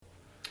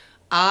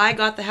I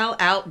Got the Hell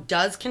Out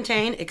does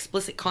contain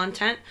explicit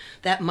content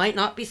that might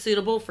not be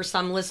suitable for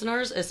some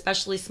listeners,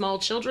 especially small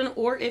children,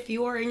 or if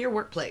you are in your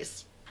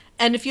workplace.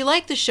 And if you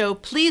like the show,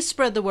 please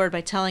spread the word by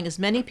telling as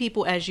many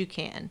people as you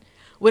can.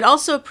 We'd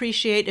also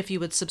appreciate if you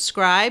would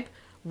subscribe,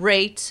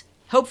 rate,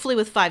 hopefully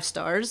with 5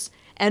 stars,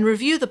 and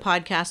review the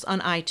podcast on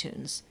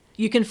iTunes.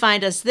 You can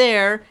find us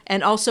there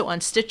and also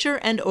on Stitcher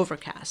and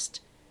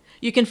Overcast.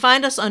 You can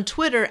find us on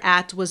Twitter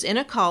at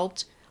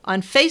WasInACult,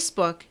 on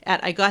Facebook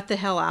at I Got the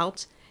Hell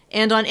Out,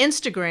 and on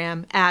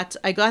Instagram at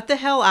I Got the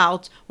Hell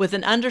Out with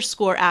an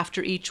underscore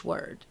after each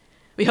word.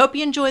 We hope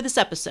you enjoy this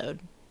episode.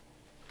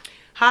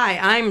 Hi,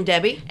 I'm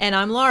Debbie. And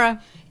I'm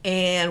Laura.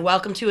 And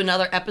welcome to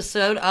another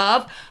episode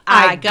of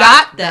I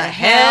Got the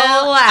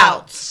Hell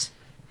Out.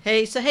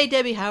 Hey,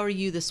 Debbie, how are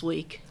you this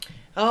week?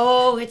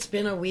 Oh, it's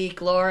been a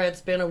week, Laura.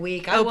 It's been a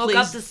week. I woke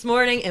up please. this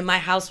morning and my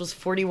house was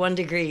 41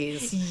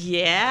 degrees.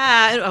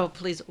 Yeah. Oh,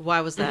 please.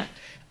 Why was that?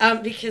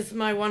 Because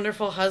my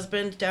wonderful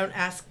husband, don't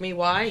ask me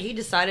why, he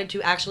decided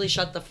to actually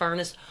shut the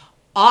furnace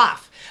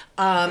off.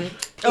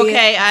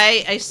 Okay,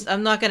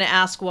 I'm not going to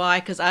ask why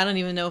because I don't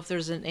even know if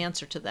there's an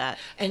answer to that.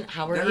 And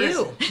how are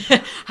you?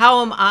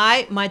 How am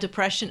I? My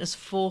depression is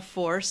full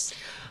force.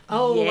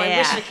 Oh, yeah. I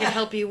wish I could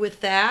help you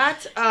with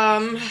that.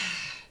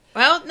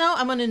 Well, no,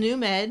 I'm on a new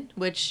med,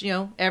 which,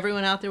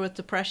 everyone out there with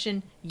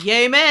depression,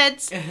 yay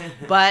meds.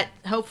 But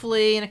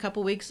hopefully in a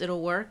couple weeks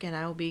it'll work and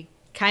I will be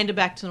kind of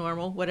back to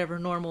normal, whatever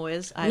normal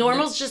is.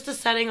 Normal's just a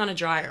setting on a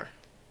dryer.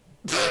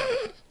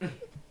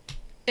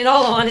 In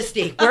all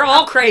honesty, we're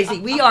all crazy.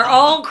 We are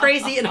all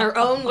crazy in our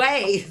own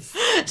ways.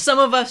 Some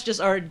of us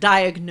just are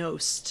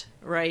diagnosed,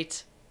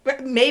 right?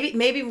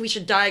 Maybe we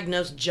should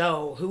diagnose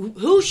Joe,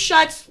 who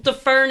shuts the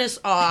furnace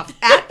off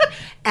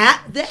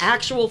at the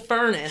actual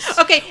furnace.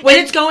 Okay, when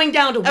it's going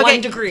down to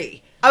 1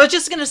 degree. I was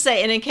just gonna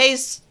say, and in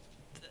case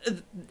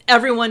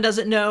everyone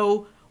doesn't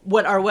know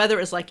what our weather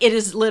is like, it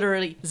is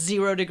literally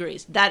 0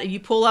 degrees. That you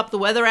pull up the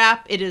weather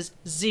app, it is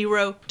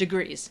 0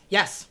 degrees.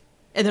 Yes.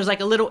 And there's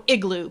like a little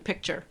igloo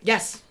picture.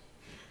 Yes.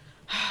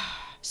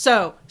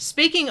 So,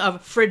 speaking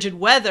of frigid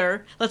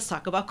weather, let's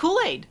talk about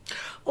Kool-Aid.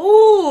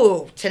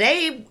 Ooh,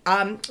 today,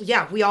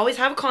 we always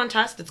have a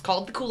contest. It's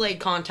called the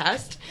Kool-Aid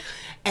Contest.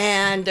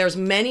 And there's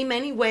many,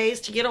 many ways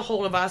to get a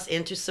hold of us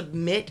and to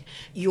submit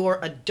your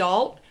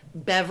adult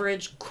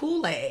beverage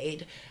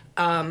Kool-Aid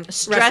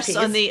Stress recipes.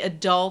 on the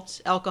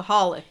adult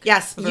alcoholic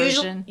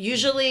version.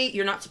 Usually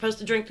you're not supposed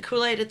to drink the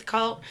Kool-Aid at the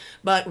cult,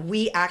 but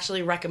we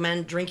actually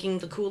recommend drinking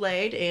the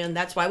Kool-Aid, and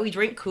that's why we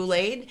drink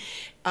Kool-Aid.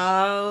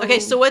 Okay,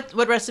 so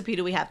what recipe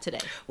do we have today?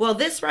 Well,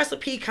 this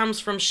recipe comes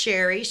from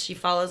Sherry. She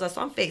follows us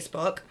on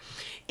Facebook,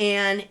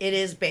 and it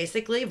is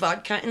basically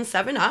vodka and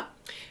 7-Up,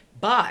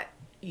 but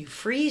you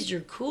freeze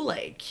your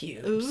Kool-Aid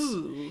cubes.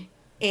 Ooh.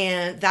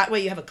 And that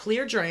way you have a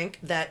clear drink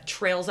that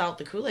trails out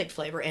the Kool-Aid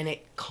flavor, and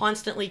it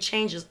constantly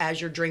changes as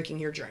you're drinking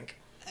your drink.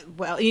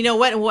 Well, you know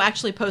what? We'll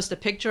actually post a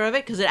picture of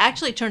it because it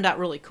actually turned out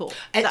really cool.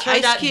 The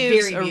ice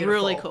cubes very are beautiful.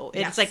 really cool.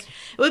 Yes. It's like,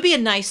 it would be a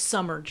nice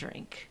summer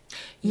drink. Yes,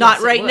 Not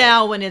it right would.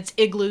 now when it's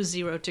igloo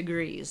 0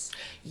 degrees.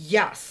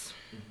 Yes.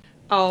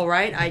 All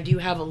right, I do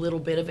have a little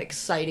bit of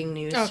exciting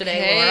news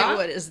today, Laura.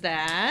 What is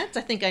that?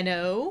 I think I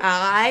know.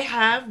 I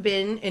have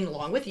been, and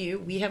along with you,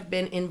 we have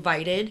been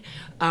invited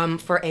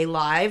for a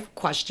live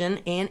question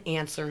and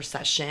answer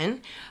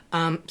session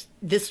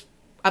this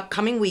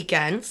upcoming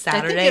weekend,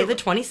 Saturday the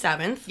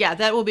 27th. Yeah,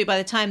 that will be, by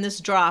the time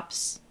this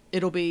drops,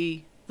 it'll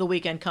be the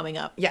weekend coming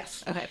up.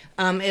 Yes. Okay.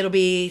 It'll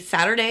be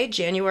Saturday,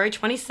 January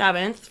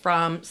 27th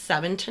from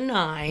 7 to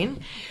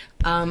 9.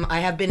 I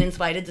have been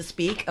invited to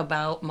speak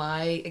about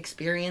my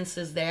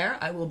experiences there.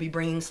 I will be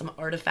bringing some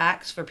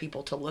artifacts for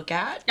people to look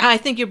at. I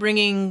think you're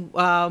bringing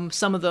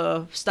some of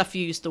the stuff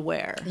you used to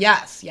wear.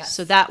 Yes.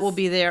 So that will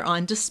be there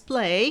on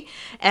display.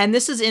 And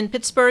this is in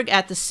Pittsburgh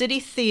at the City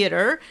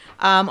Theater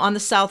on the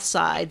south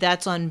side.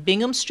 That's on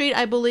Bingham Street,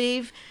 I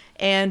believe.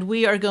 And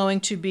we are going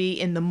to be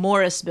in the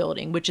Morris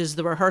Building, which is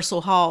the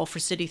rehearsal hall for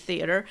City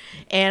Theater.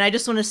 And I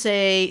just want to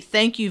say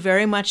thank you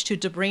very much to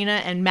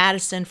Debrina and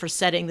Madison for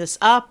setting this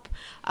up.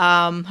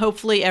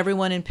 Hopefully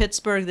everyone in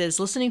Pittsburgh that is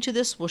listening to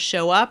this will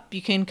show up.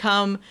 You can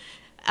come.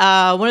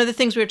 One of the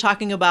things we were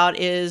talking about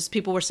is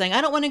people were saying,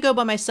 I don't want to go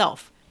by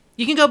myself.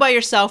 You can go by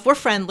yourself. We're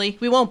friendly.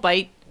 We won't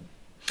bite.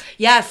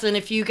 Yes, and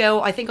if you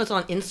go, I think it's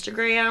on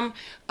Instagram,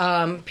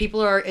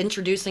 people are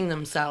introducing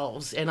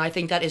themselves, and I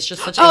think that is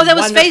just such a that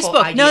was wonderful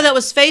Facebook. idea. No, that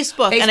was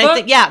Facebook. And I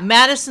Facebook? think,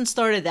 Madison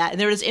started that.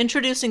 And they were just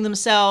introducing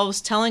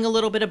themselves, telling a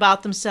little bit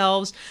about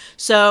themselves.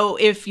 So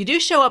if you do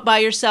show up by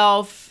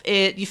yourself,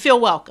 you feel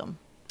welcome.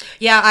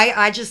 Yeah,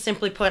 I just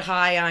simply put,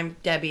 hi, I'm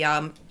Debbie.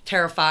 I'm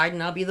terrified,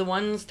 and I'll be the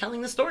ones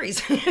telling the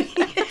stories.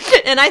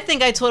 And I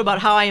think I told about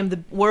how I am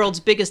the world's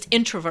biggest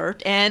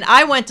introvert, and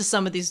I went to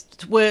some of the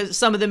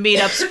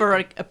meetups for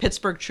a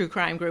Pittsburgh true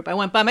crime group. I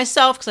went by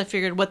myself because I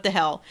figured, what the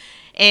hell,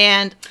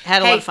 and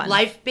had a lot of fun.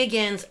 Life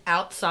begins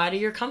outside of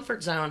your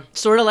comfort zone.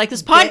 Sort of like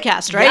this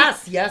podcast, right?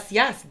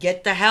 Yes.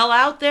 Get the hell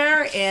out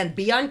there and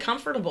be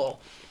uncomfortable.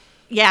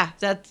 Yeah,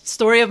 that's the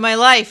story of my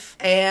life.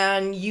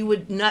 And you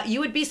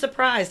would be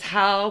surprised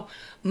how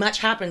much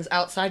happens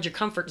outside your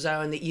comfort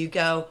zone that you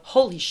go,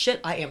 holy shit,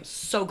 I am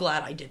so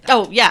glad I did that.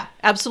 Oh, yeah,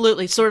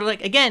 absolutely. Sort of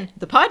like, again,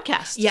 the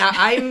podcast. Yeah,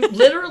 I'm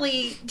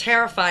literally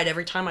terrified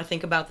every time I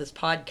think about this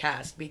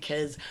podcast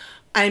because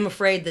I'm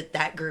afraid that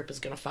that group is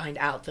going to find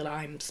out that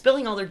I'm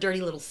spilling all their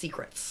dirty little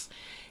secrets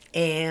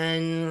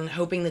and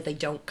hoping that they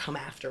don't come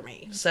after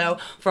me. So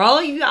for all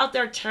of you out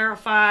there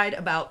terrified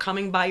about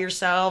coming by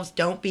yourselves,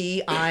 don't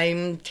be.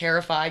 I'm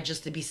terrified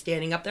just to be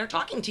standing up there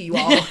talking to you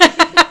all.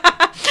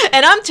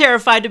 And I'm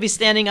terrified to be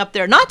standing up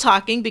there not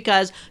talking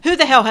because who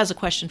the hell has a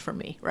question for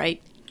me,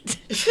 right?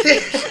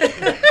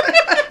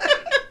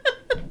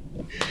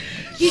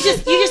 You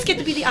just get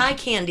to be the eye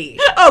candy.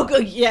 Oh,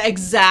 yeah,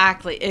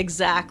 exactly.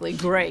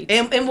 Great.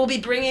 And we'll be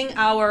bringing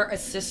our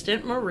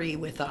assistant Marie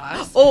with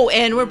us. Oh,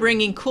 and we're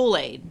bringing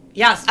Kool-Aid.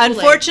 Yes, Kool-Aid.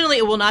 Unfortunately,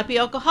 it will not be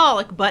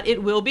alcoholic, but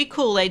it will be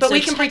Kool-Aid. But so we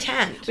can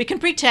pretend. We can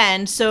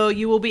pretend, so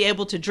you will be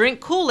able to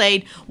drink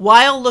Kool-Aid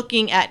while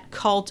looking at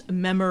cult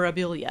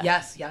memorabilia.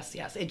 Yes.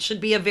 It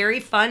should be a very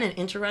fun and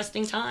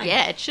interesting time.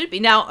 Yeah, it should be.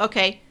 Now,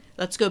 okay,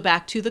 let's go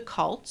back to the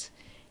cult.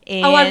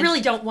 And I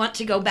really don't want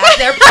to go back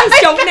there.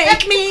 Please don't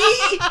make me.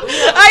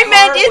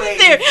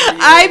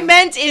 I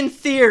meant in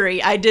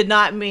theory. I did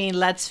not mean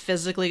let's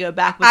physically go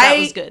back, but that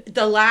was good.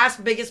 The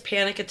last biggest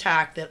panic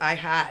attack that I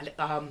had,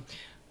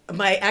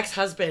 my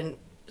ex-husband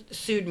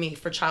sued me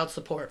for child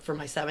support for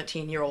my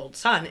 17-year-old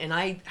son, and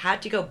I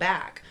had to go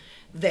back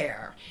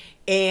there.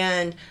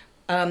 And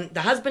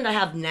the husband I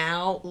have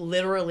now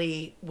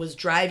literally was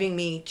driving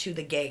me to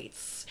the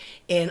gates,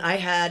 and I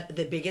had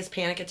the biggest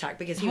panic attack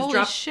because he was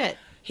Holy shit.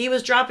 He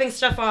was dropping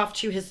stuff off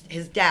to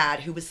his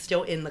dad, who was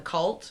still in the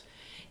cult.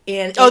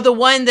 And the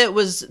one that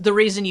was the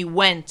reason you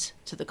went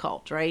to the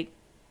cult, right?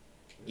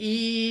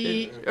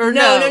 Or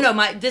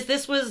no.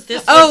 This was a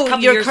couple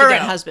your years current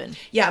ago. husband.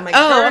 Yeah,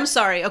 I'm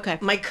sorry. Okay.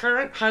 My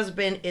current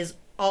husband is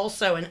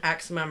also an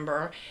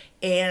ex-member,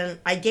 and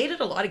I dated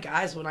a lot of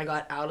guys when I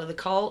got out of the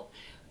cult,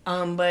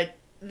 but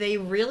they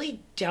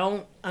really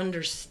don't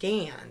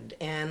understand.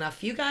 And a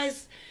few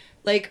guys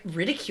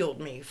ridiculed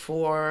me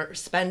for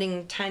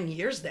spending 10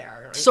 years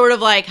there. Sort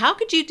of like, how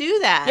could you do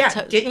that?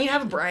 Yeah, didn't you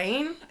have a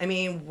brain? I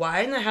mean,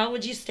 why in the hell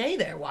would you stay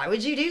there? Why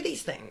would you do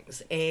these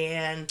things?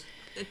 And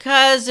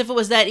because if it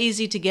was that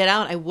easy to get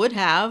out, I would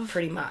have.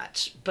 Pretty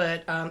much.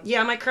 But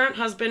yeah, my current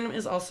husband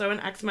is also an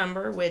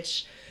ex-member,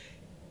 which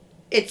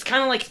it's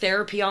kind of like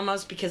therapy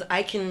almost because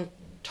I can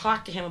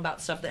talk to him about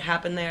stuff that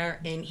happened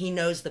there and he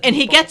knows the people. And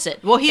he gets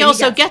it. Well, he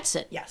also gets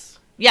it. Yes.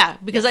 Yeah,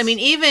 because yes.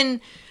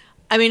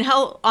 I mean,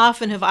 how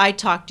often have I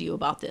talked to you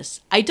about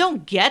this? I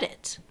don't get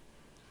it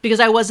because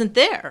I wasn't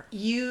there.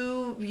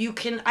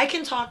 I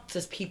can talk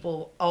to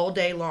people all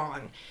day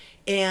long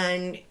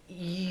and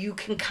you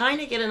can kind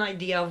of get an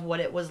idea of what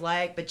it was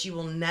like, but you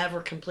will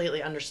never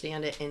completely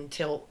understand it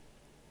until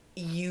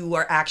you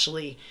are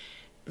actually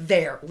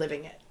there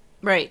living it.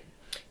 Right.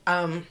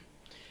 I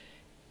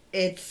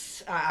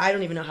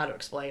don't even know how to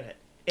explain it.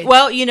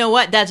 Well, you know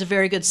what? That's a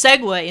very good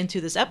segue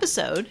into this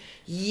episode.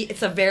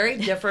 It's a very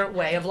different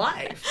way of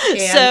life. And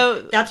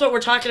so that's what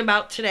we're talking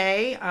about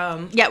today.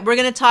 Yeah, we're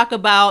going to talk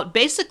about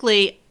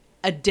basically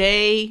a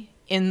day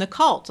in the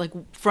cult. Like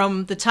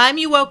from the time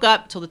you woke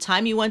up till the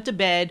time you went to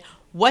bed,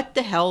 what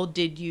the hell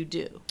did you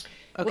do?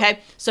 Okay,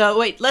 so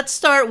wait, let's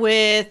start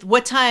with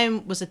what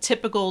time was a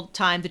typical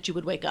time that you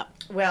would wake up?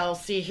 Well,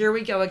 see, here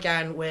we go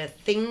again with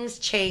things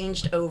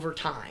changed over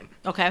time.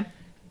 Okay.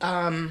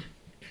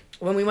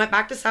 When we went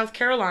back to South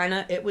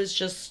Carolina, it was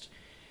just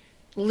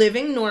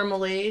living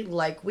normally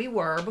like we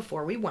were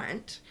before we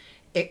went,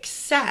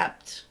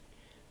 except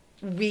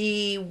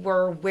we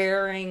were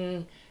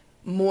wearing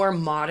more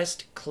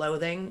modest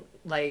clothing.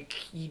 Like,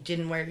 you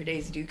didn't wear your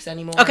Daisy Dukes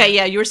anymore. Okay,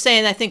 yeah, you were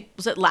saying, I think,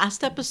 was it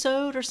last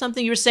episode or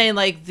something? You were saying,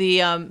 like,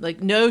 the,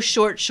 no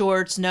short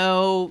shorts,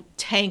 no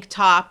tank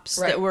tops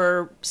that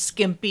were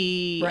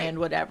skimpy and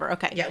whatever.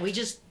 Okay. Yeah, we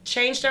just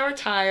changed our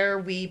attire.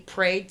 We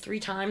prayed 3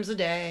 times a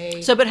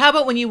day. So, but how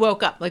about when you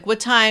woke up? Like,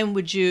 what time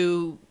would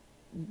you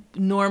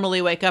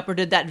normally wake up, or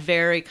did that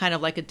vary kind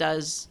of like it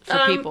does for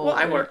people? Well,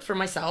 I worked for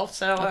myself,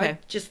 so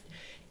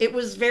it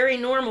was very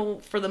normal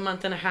for the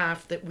month and a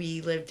half that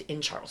we lived in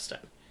Charleston.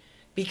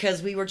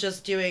 Because we were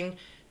just doing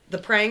the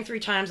praying 3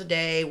 times a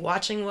day,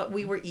 watching what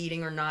we were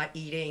eating or not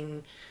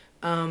eating,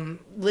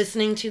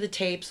 listening to the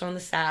tapes on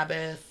the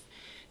Sabbath,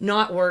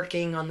 not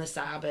working on the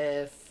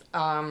Sabbath.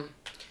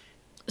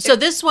 So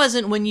this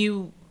wasn't when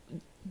you...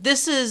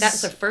 That's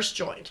the first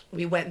joint.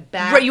 We went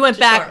back right, you went to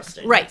back,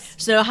 Charleston. Right. Yes.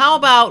 So how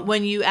about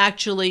when you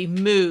actually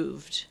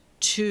moved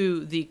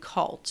to the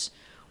cult?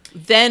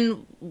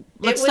 Then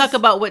let's talk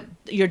about what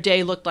your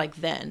day looked like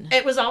then.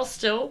 It was all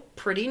still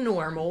pretty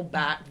normal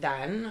back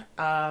then.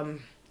 But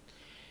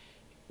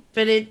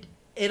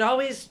it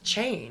always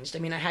changed. I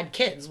mean, I had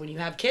kids. When you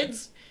have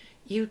kids,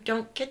 you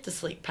don't get to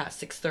sleep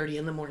past 6:30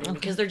 in the morning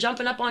because they're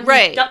jumping up on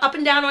up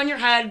and down on your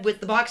head with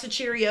the box of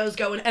Cheerios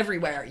going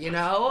everywhere, you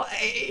know?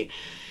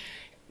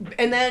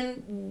 And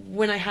then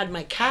when I had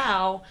my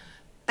cow,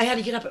 I had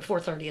to get up at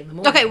 4:30 in the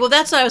morning. Okay, well,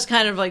 that's what I was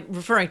kind of like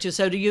referring to.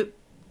 So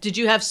did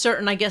you have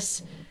certain, I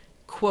guess,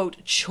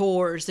 quote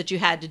chores that you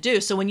had to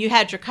do. So when you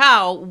had your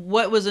cow,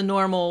 what was a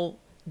normal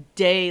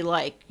day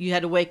like? You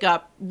had to wake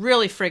up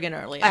really friggin'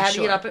 early. I had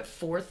to get up at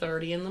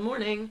 4:30 in the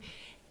morning.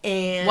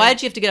 And why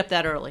did you have to get up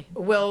that early?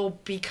 Well,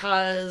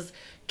 because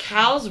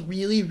cows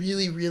really,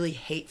 really, really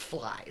hate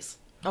flies.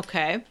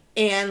 Okay.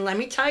 And let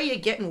me tell you,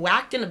 getting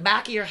whacked in the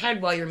back of your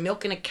head while you're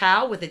milking a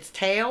cow with its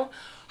tail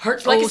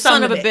hurts like a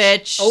son of a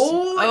bitch.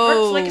 Oh, it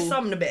hurts like a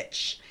son of a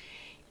bitch.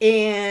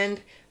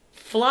 And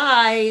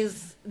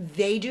flies,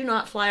 they do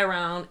not fly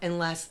around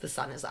unless the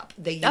sun is up.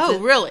 They use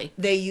really?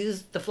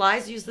 The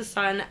flies use the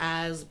sun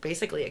as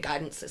basically a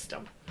guidance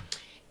system.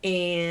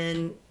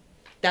 And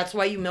that's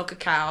why you milk a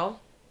cow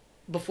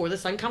before the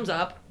sun comes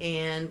up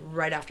and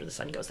right after the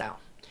sun goes down.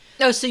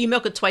 Oh, so you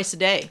milk it twice a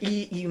day?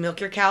 You milk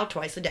your cow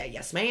twice a day.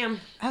 Yes,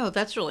 ma'am. Oh,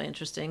 that's really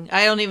interesting.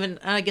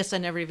 I guess I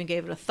never even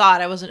gave it a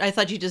thought. I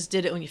thought you just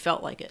did it when you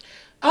felt like it.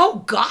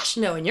 Oh gosh,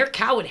 no! And your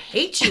cow would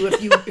hate you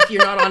if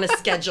you're not on a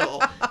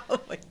schedule.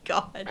 Oh my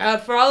God!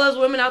 For all those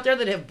women out there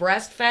that have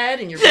breastfed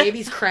and your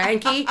baby's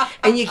cranky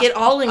and you get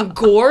all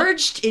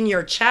engorged in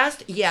your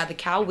chest, yeah, the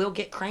cow will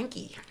get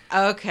cranky.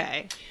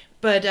 Okay.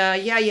 But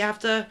yeah,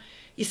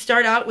 you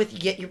start out with, you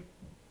get your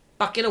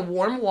bucket of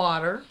warm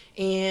water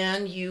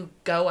and you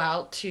go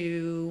out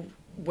to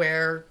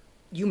where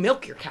you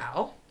milk your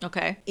cow.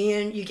 Okay.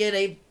 And you get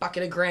a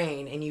bucket of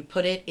grain and you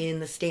put it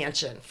in the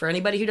stanchion. For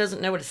anybody who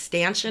doesn't know what a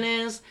stanchion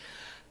is,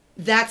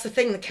 that's the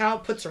thing the cow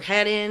puts her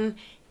head in,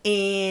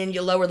 and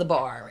you lower the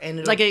bar. And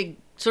it'll, like a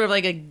sort of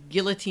like a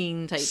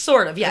guillotine type.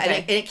 Sort of, yeah. Okay.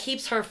 And it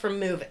keeps her from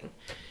moving.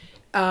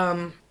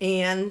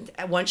 And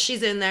once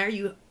she's in there,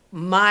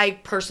 my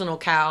personal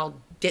cow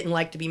didn't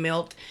like to be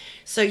milked,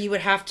 so you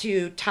would have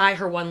to tie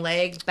her one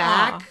leg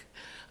back.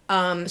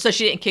 So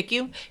she didn't kick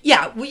you?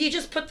 Yeah, well, you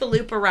just put the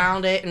loop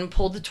around it and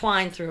pulled the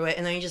twine through it,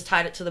 and then you just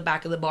tied it to the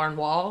back of the barn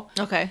wall.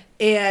 Okay.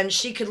 And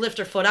she could lift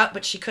her foot up,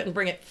 but she couldn't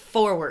bring it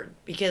forward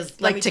because,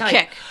 let me to tell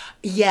kick.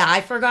 You, yeah,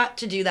 I forgot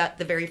to do that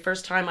the very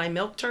first time I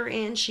milked her,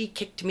 and she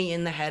kicked me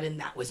in the head, and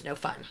that was no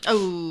fun.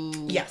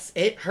 Oh. Yes,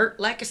 it hurt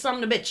like a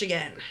son of a bitch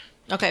again.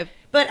 Okay.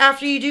 But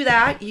after you do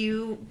that,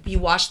 you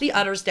wash the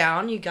udders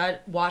down. You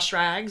got wash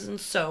rags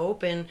and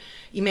soap, and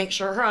you make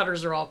sure her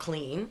udders are all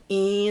clean.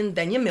 And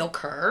then you milk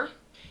her.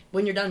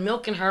 When you're done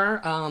milking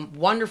her,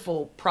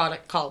 wonderful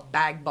product called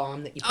Bag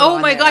Balm that you put on Oh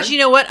my there. gosh, you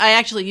know what? I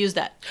actually use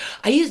that.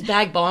 I used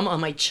Bag Balm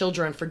on my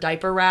children for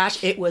diaper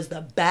rash. It was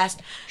the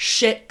best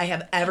shit I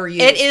have ever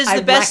used. It is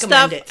the best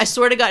stuff. It. I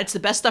swear to God, it's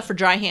the best stuff for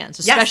dry hands,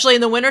 especially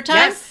in the wintertime.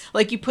 Yes.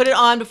 Like you put it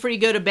on before you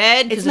go to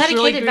bed. It's It's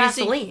really medicated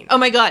greasy. Vaseline. Oh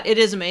my God, it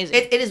is amazing.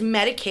 It is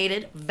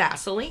medicated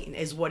Vaseline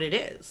is what it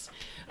is.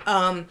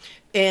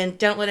 And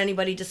don't let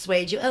anybody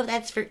dissuade you. Oh,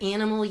 that's for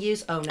animal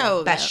use. Oh,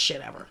 no. Best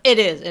shit ever. It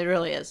is. It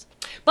really is.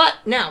 But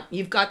now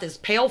you've got this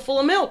pail full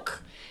of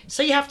milk.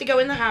 So you have to go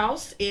in the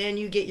house and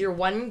you get your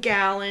 1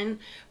 gallon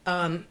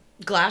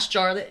glass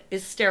jar that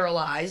is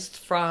sterilized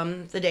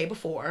from the day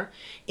before.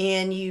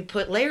 And you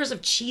put layers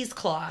of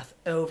cheesecloth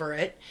over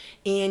it.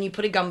 And you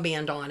put a gum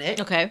band on it.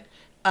 Okay.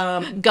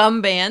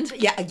 Gum band.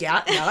 Yeah,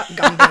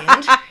 gum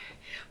band.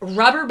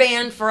 Rubber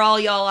band for all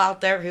y'all out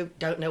there who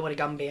don't know what a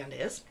gum band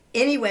is.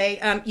 Anyway,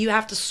 you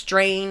have to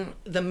strain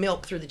the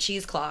milk through the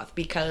cheesecloth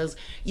because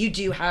you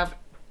do have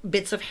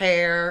bits of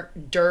hair,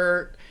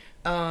 dirt.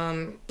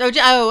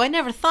 Oh, I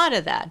never thought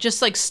of that.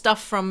 Just like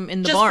stuff from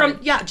in the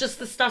barn. Just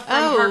the stuff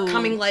from her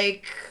coming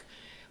like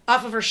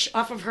off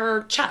of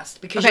her chest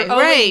because Okay, you're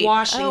only right.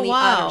 washing Oh, the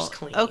wow. udders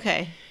clean.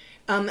 Okay.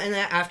 And then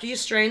after you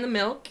strain the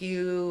milk,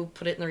 you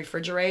put it in the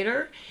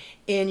refrigerator,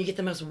 and you get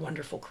the most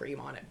wonderful cream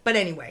on it. But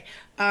anyway,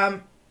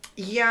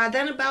 yeah,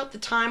 then about the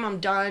time I'm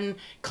done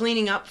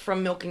cleaning up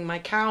from milking my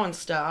cow and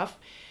stuff,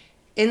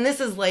 and this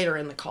is later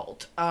in the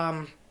cult,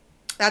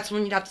 that's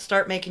when you'd have to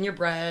start making your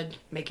bread,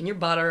 making your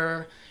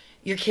butter.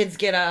 Your kids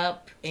get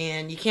up,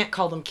 and you can't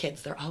call them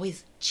kids. They're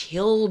always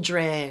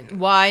children.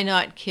 Why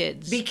not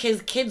kids?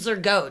 Because kids are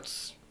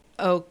goats.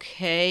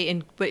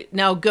 Okay, but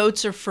now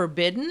goats are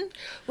forbidden?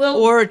 Well,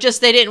 or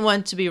just they didn't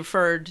want to be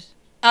referred?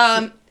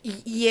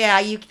 Yeah,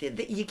 you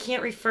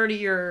can't refer to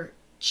your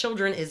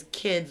children as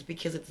kids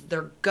because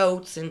they're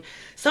goats, and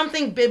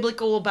something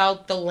biblical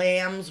about the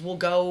lambs will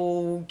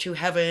go to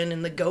heaven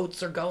and the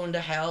goats are going to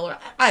hell. Or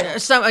I don't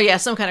know.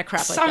 Some kind of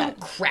crap like that.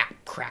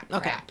 Crap.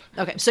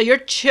 Okay, so your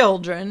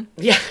children.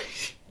 Yeah.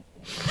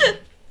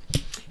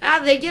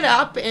 They get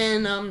up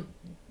and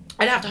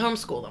I'd have to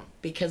homeschool them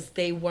because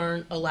they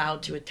weren't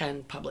allowed to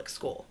attend public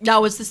school.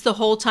 Now, was this the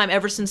whole time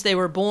ever since they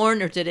were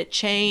born, or did it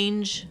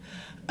change?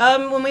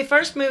 When we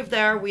first moved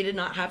there, we did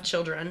not have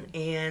children,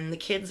 and the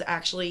kids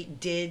actually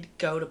did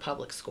go to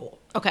public school.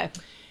 Okay.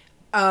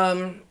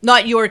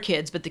 Not your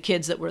kids, but the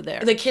kids that were there.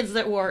 The kids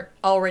that were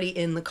already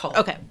in the cult.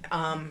 Okay.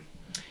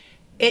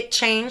 It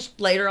changed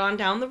later on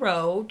down the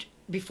road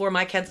before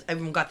my kids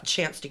even got the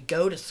chance to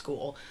go to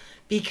school.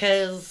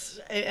 Because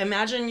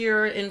imagine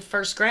you're in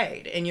first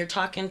grade and you're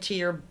talking to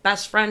your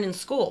best friend in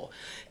school,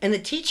 and the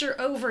teacher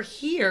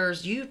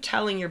overhears you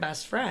telling your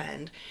best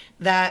friend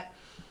that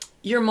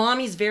your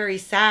mommy's very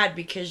sad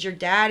because your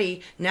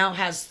daddy now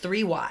has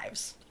 3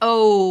 wives.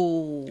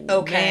 Oh,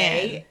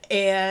 Okay. man.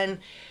 And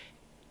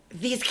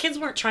these kids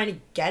weren't trying to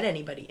get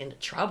anybody into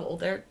trouble.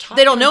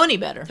 They don't know any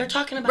better. They're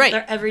talking about Right.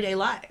 their everyday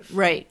life.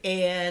 Right.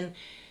 And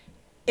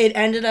it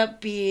ended up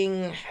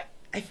being,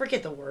 I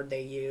forget the word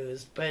they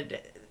used,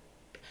 but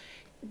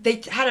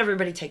they had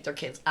everybody take their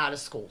kids out of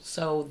school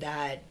so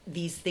that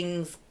these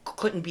things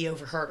couldn't be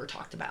overheard or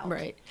talked about.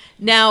 Right.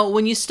 Now,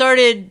 when you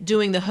started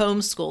doing the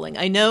homeschooling,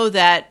 I know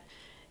that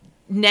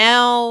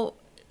now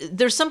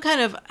there's some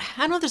kind of, I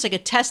don't know if there's like a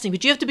testing,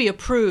 but you have to be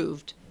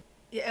approved.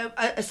 Yeah,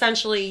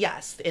 essentially,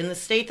 yes. In the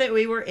state that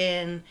we were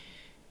in,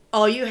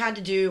 all you had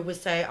to do was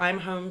say, I'm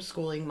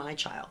homeschooling my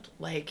child.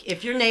 Like,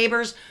 if your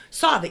neighbors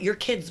saw that your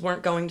kids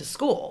weren't going to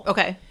school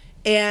Okay.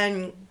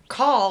 and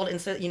called and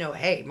said,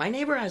 hey, my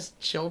neighbor has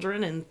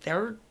children and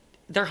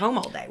they're home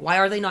all day. Why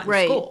are they not in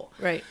Right. school?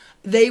 Right.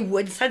 They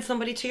would send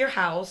somebody to your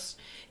house,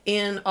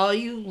 and all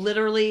you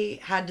literally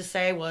had to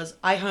say was,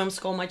 I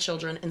homeschool my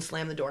children, and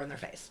slam the door in their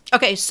face.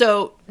 Okay,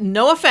 so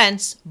no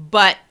offense,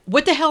 but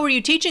what the hell were you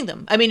teaching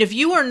them? I mean, if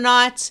you are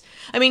not,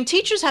 I mean,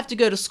 teachers have to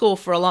go to school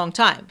for a long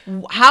time.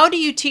 How do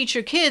you teach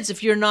your kids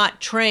if you're not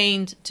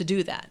trained to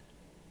do that?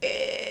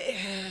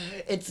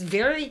 It's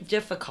very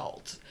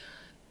difficult.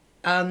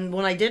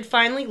 When I did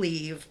finally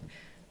leave,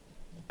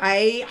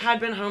 I had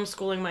been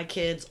homeschooling my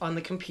kids on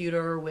the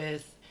computer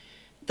with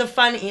the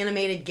fun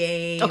animated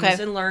games Okay.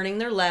 and learning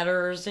their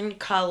letters and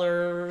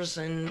colors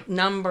and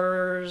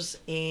numbers,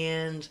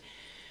 and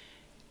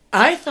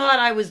I thought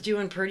I was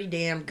doing pretty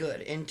damn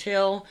good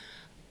until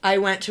I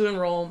went to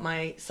enroll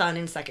my son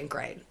in second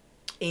grade,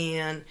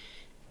 and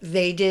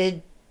they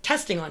did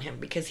testing on him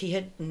because he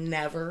had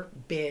never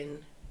been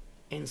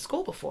in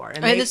school before.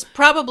 And I mean, this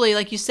probably,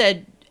 like you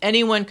said,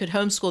 anyone could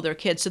homeschool their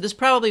kids, so this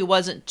probably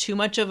wasn't too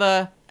much of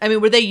a, I mean,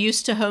 were they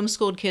used to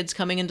homeschooled kids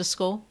coming into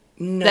school?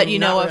 No, that you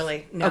know not of?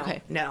 really. No,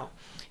 Okay. no.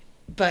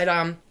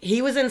 But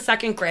he was in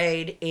second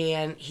grade,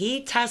 and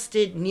he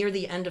tested near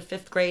the end of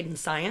fifth grade in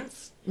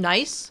science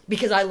Nice.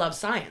 because I love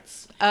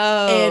science.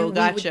 Oh, And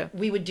gotcha.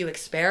 we would do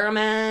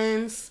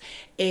experiments,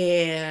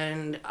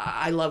 and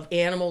I love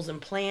animals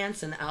and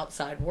plants and the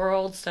outside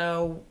world.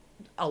 So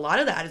a lot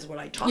of that is what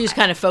I taught. You just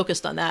kind of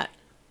focused on that.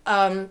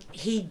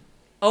 He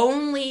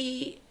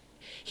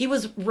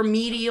was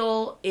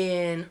remedial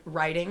in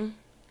writing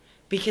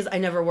because I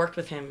never worked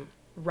with him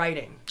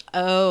writing.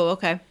 Oh,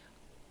 okay.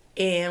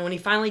 And when he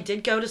finally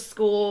did go to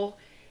school,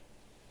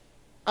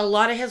 a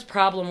lot of his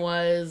problem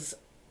was,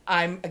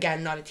 I'm,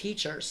 again, not a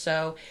teacher,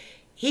 so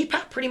he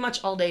had pretty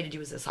much all day to do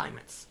his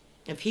assignments.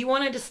 If he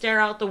wanted to stare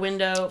out the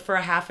window for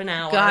a half an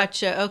hour,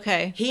 Gotcha.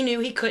 Okay. he knew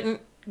he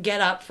couldn't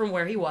get up from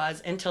where he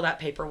was until that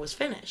paper was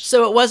finished.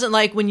 So it wasn't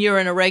like when you're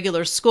in a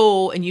regular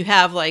school and you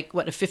have like,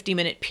 what, a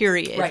 50-minute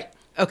period? Right.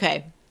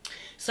 Okay.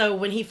 So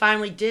when he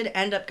finally did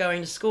end up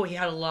going to school, he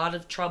had a lot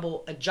of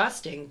trouble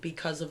adjusting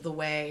because of the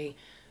way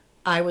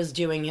I was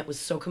doing it was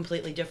so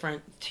completely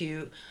different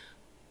to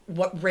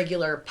what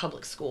regular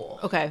public school.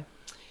 Okay.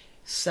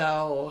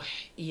 So,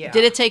 yeah.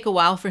 Did it take a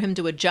while for him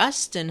to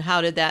adjust, and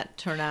how did that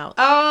turn out?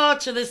 Oh,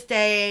 to this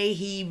day,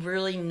 he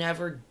really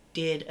never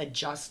did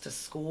adjust to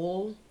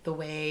school the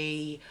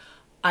way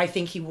I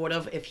think he would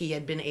have if he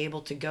had been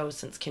able to go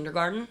since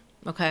kindergarten.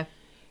 Okay.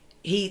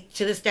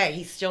 To this day,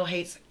 he still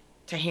hates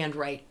to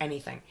handwrite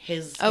anything.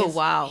 Oh,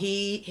 wow.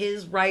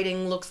 His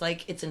writing looks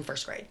like it's in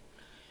first grade.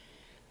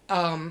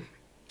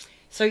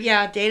 So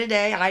yeah, day to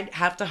day, I'd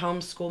have to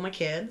homeschool my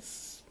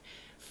kids,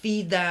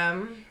 feed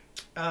them.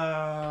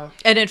 And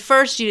at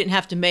first, you didn't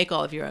have to make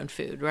all of your own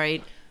food,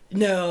 right?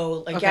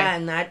 No,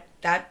 again,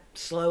 that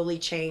slowly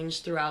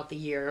changed throughout the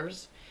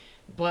years.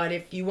 But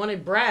if you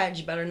wanted bread,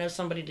 you better know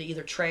somebody to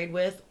either trade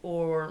with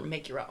or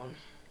make your own.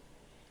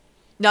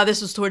 Now,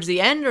 this was towards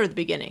the end or the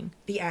beginning?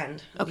 The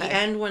end. Okay. The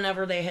end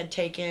whenever they had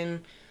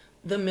taken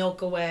the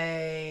milk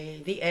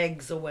away, the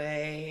eggs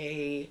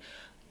away.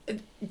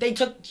 They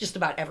took just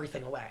about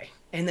everything away.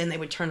 And then they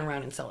would turn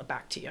around and sell it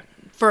back to you.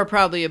 For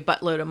probably a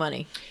buttload of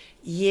money.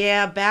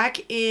 Yeah, back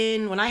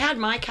in when I had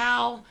my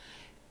cow,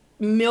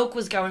 milk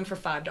was going for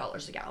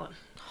 $5 a gallon.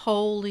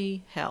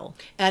 Holy hell.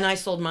 And I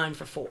sold mine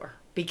for $4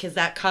 because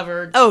that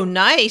covered Oh,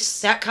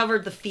 nice.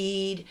 the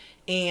feed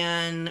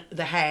and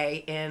the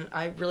hay, and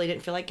I really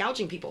didn't feel like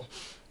gouging people.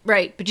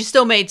 Right, but you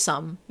still made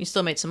some. You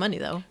still made some money,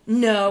 though.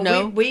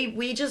 No.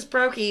 We just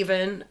broke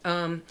even.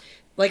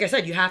 Like I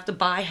said, you have to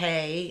buy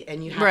hay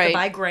and you have Right. to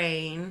buy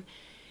grain.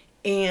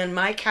 And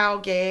my cow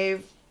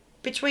gave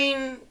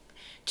between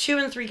 2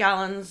 and 3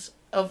 gallons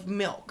of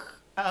milk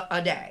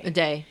a day. A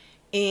day.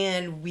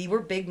 And we were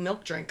big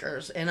milk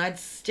drinkers, and I'd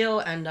still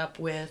end up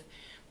with,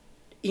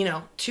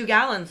 2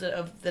 gallons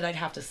of that I'd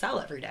have to sell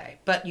every day.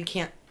 But you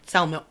can't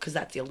sell milk because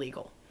that's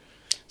illegal.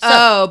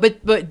 So,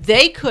 but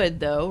they could,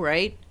 though,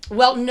 right?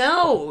 well,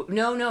 no. Or You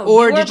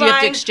were did you have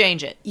to buying-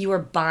 exchange it? You were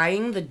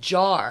buying the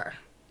jar.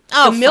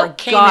 Oh, The milk for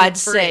came in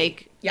God's free.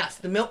 sake. Yes,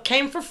 the milk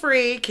came for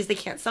free because they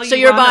can't sell you So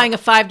you're raw buying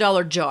milk. a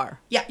 $5 jar.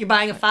 Yeah, you're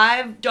buying a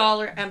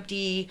 $5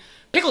 empty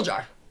pickle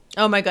jar.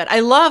 Oh, my God.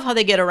 I love how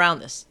they get around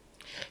this.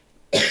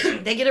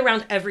 They get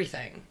around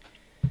everything.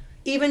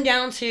 Even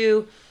down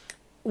to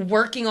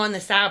working on the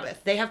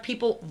Sabbath. They have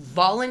people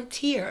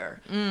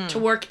volunteer to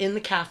work in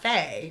the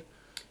cafe.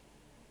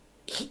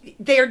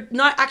 They're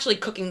not actually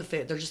cooking the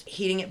food. They're just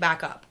heating it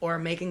back up or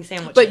making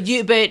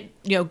sandwiches.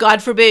 But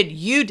God forbid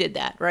you did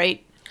that,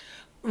 right?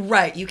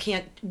 Right. You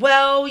can't.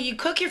 Well, you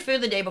cook your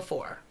food the day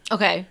before.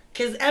 Okay.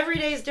 Because every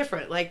day is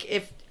different.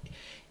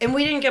 And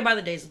we didn't go by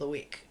the days of the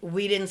week.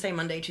 We didn't say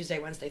Monday, Tuesday,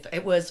 Wednesday.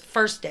 It was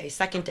first day,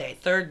 second day,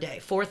 third day,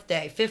 fourth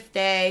day, fifth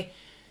day,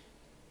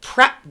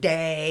 prep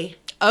day,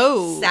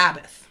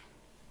 Sabbath.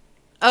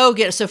 Oh,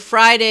 get it. So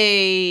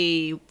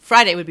Friday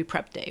would be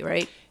prep day,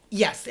 right?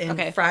 Yes, and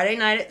Okay. Friday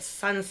night at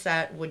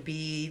sunset would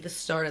be the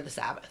start of the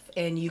Sabbath,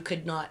 and you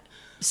could not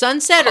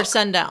Sunset or cook.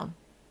 sundown?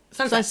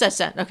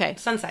 Sunset. Okay.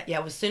 Sunset.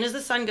 Yeah, as soon as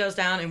the sun goes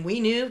down, and we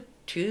knew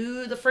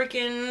to the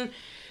freaking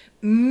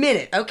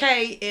minute.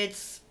 Okay,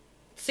 it's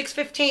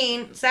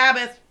 6:15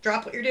 Sabbath.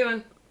 Drop what you're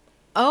doing.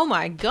 Oh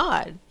my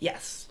God.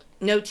 Yes.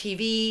 No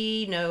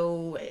TV.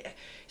 No.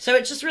 So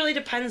it just really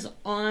depends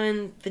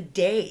on the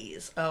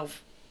days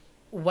of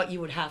what you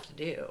would have to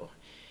do.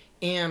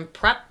 And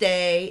prep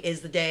day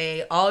is the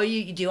day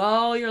you do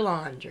all your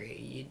laundry,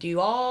 you do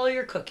all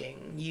your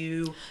cooking,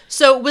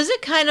 So was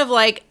it kind of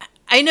like,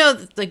 I know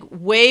like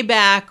way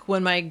back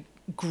when my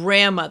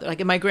grandmother,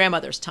 like in my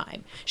grandmother's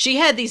time, she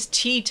had these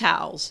tea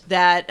towels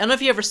that, I don't know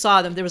if you ever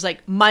saw them, there was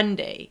like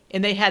Monday,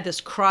 and they had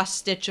this cross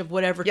stitch of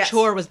whatever Yes.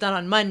 chore was done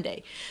on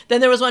Monday. Then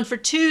there was one for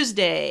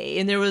Tuesday,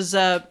 and there was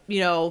a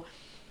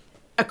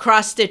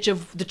cross stitch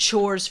of the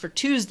chores for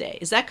Tuesday.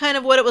 Is that kind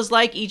of what it was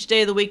like? Each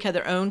day of the week had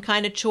their own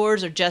kind of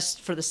chores, or just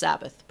for the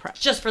Sabbath prep?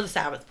 just for the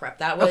Sabbath prep.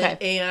 That was Okay.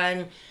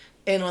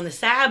 and on the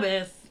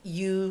Sabbath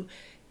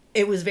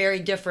it was very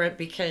different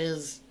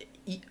because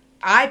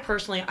I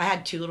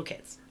had 2 little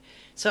kids.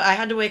 So I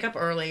had to wake up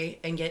early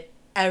and get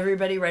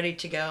everybody ready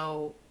to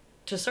go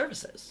to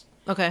services.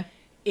 Okay.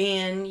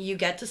 And you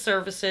get to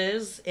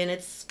services, and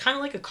it's kind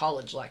of like a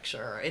college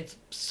lecture. It's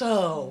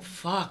so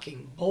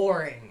fucking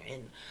boring,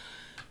 and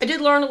I did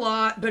learn a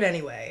lot, but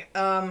anyway.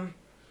 And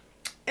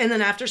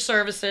then after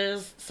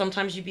services,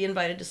 sometimes you'd be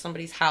invited to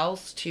somebody's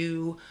house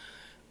to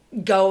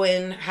go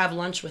and have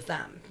lunch with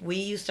them. We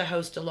used to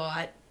host a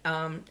lot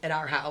at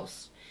our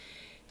house.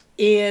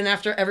 And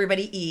after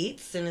everybody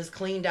eats and is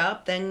cleaned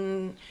up,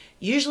 then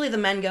usually the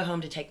men go home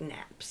to take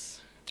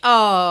naps.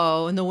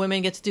 Oh, and the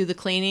women get to do the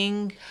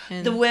cleaning?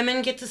 And The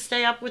women get to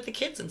stay up with the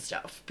kids and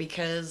stuff,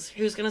 because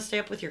who's going to stay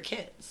up with your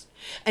kids?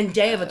 And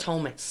Day of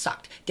Atonement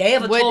sucked. Day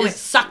of Atonement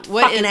sucked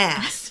fucking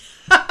ass.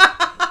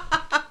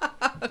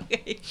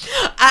 Okay.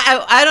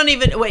 I don't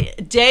even,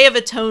 wait, Day of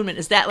Atonement,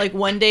 is that like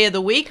one day of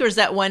the week, or is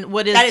that one,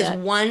 what is that? That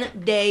is one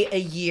day a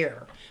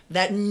year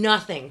that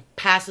nothing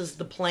passes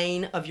the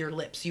plane of your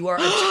lips. You are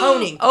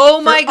atoning Oh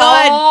my for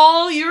God.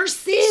 all your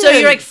sins. So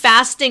you're like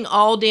fasting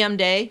all damn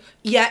day?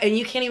 Yeah, and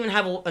you can't even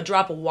have a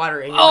drop of water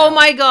in your Oh mouth.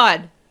 my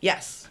God.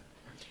 Yes.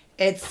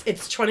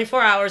 It's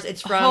 24 hours.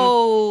 It's from...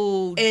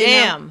 Oh, and,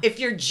 damn. if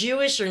you're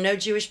Jewish or no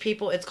Jewish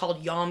people, it's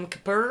called Yom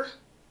Kippur.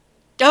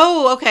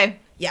 Oh, okay.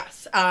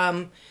 Yes.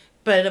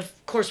 But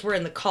of course we're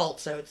in the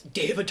cult, so it's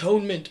Day of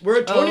Atonement.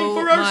 We're atoning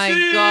for our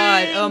sins.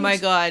 God. Oh my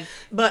God.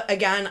 But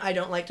again, I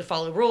don't like to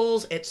follow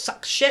rules. It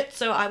sucks shit,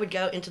 so I would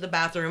go into the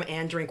bathroom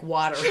and drink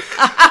water.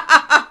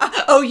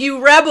 Oh,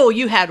 you rebel.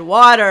 You had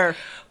water.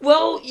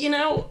 Well,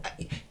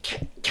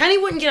 Kenny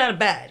wouldn't get out of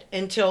bed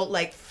until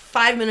like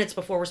 5 minutes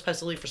before we're supposed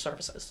to leave for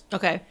services.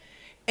 Okay.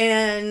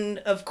 And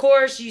of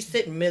course, you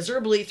sit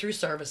miserably through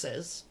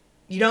services.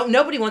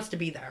 Nobody wants to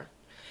be there.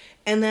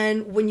 And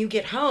then when you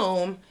get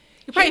home,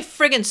 You're probably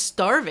friggin'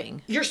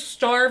 starving. you're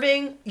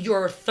starving,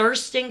 you're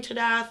thirsting to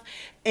death,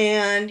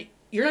 and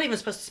you're not even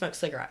supposed to smoke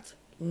cigarettes.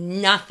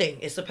 Nothing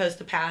is supposed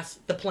to pass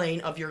the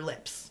plane of your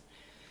lips.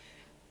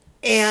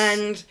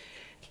 And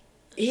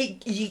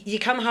you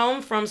come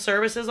home from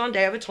services on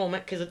Day of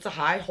Atonement because it's a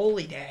high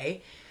holy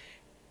day,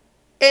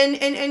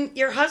 and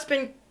your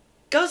husband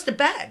goes to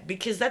bed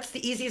because that's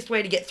the easiest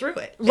way to get through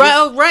it.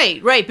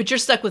 Right. But you're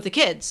stuck with the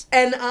kids.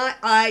 And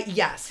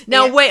yes.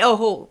 Now, And wait.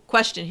 Oh,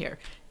 question here.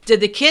 Did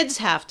the kids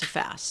have to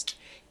fast?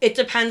 it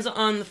depends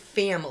on the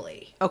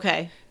family.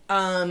 Okay.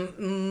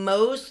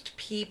 Most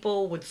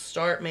people would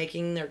start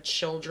making their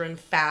children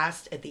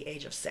fast at the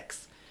age of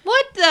 6.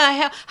 What the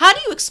hell? How do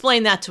you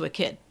explain that to a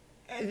kid?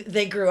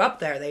 They grew up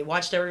there. They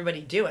watched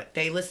everybody do it.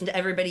 They listened to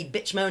everybody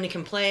bitch, moan, and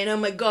complain. Oh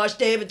my gosh,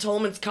 Day of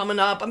Atonement's coming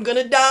up. I'm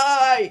gonna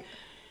die.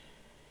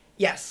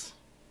 Yes.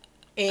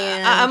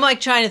 And I'm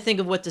like trying to think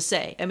of what to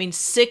say. I mean,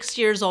 6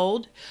 years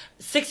old?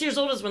 6 years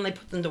old is when they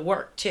put them to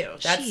work too.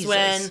 That's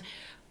Jesus.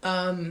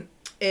 when,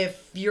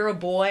 if you're a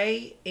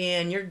boy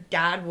and your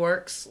dad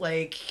works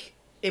like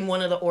in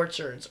one of the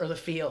orchards or the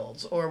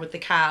fields or with the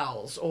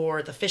cows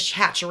or the fish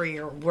hatchery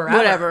or wherever.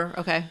 Whatever.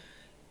 Okay.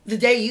 The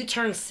day you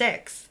turn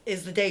 6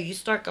 is the day you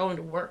start going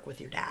to work with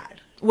your dad.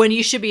 When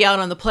you should be out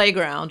on the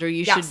playground, or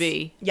you Yes. should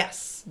be.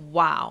 Yes.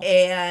 Wow.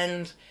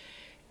 And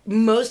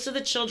most of the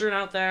children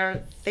out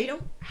there, they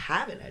don't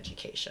have an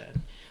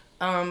education.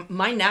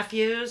 My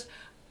nephews,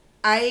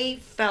 I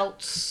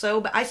felt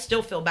so bad. I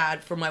still feel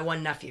bad for my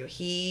one nephew.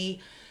 He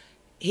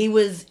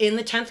was in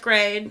the 10th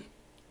grade,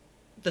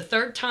 The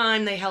third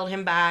time they held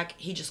him back,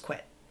 he just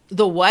quit.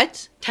 The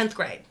what? 10th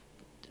grade.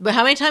 But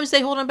how many times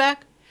they hold him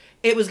back?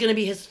 It was going to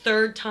be his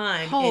third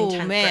time Oh,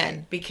 in 10th man.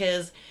 grade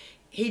because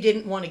he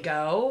didn't want to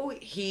go.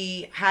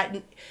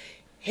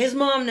 His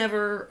mom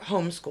never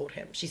homeschooled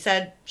him. She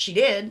said she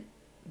did,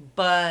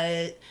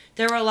 but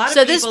there were a lot of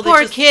So people this that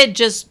poor just, kid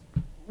just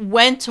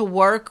went to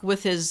work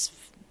with his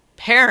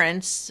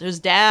parents, his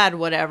dad,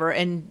 whatever,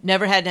 and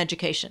never had an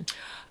education.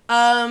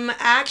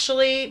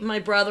 Actually, my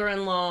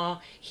brother-in-law,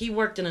 he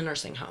worked in a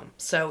nursing home.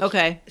 So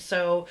Okay.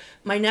 So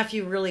my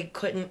nephew really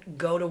couldn't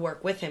go to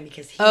work with him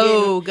because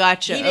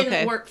Gotcha. He didn't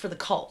Okay. work for the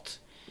cult.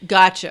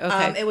 Gotcha.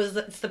 Okay.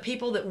 It's the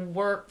people that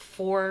work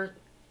for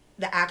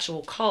the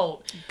actual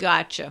cult.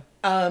 Gotcha.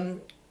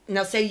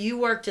 Now, say you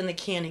worked in the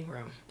canning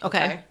room.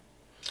 Okay.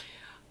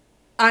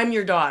 I'm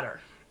your daughter.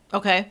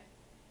 Okay.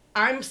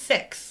 I'm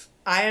 6.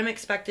 I am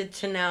expected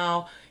to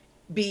now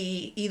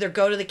either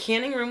go to the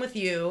canning room with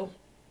you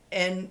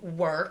and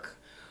work,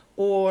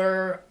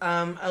 or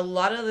a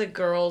lot of the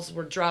girls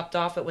were dropped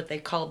off at what they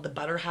called the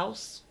butter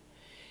house,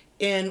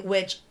 in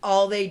which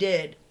all they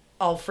did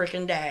all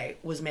freaking day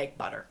was make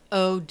butter.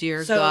 Oh,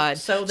 dear God.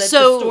 So that the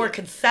store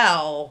could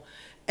sell.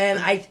 And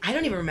I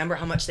don't even remember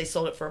how much they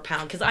sold it for a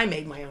pound because I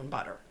made my own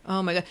butter.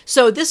 Oh, my God.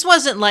 So this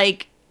wasn't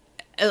like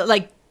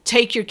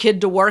take your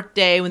kid to work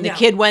day when the No.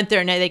 kid went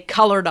there and they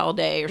colored all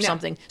day or No.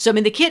 something. So, I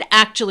mean, the kid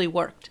actually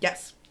worked.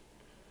 Yes.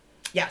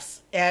 Yes.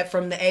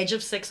 From the age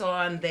of 6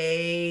 on,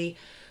 they're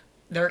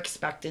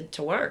expected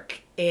to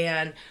work.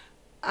 And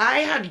I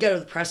had to go to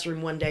the press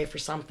room one day for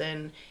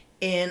something,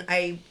 and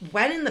I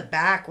went in the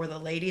back where the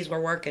ladies were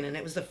working, and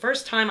it was the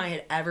first time I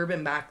had ever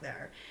been back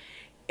there.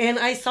 And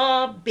I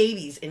saw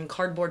babies in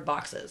cardboard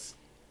boxes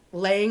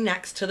laying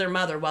next to their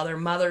mother while their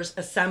mothers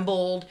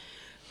assembled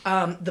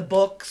the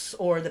books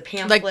or the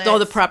pamphlets. Like all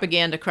the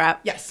propaganda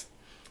crap. Yes.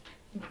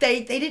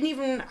 They didn't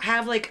even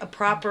have like a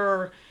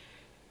proper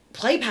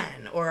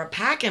playpen or a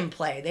pack and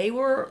play.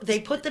 They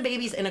put the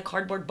babies in a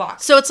cardboard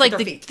box. So it's like with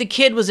their the feet.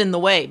 kid was in the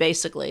way,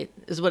 basically,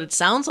 is what it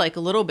sounds like a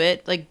little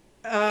bit. Like,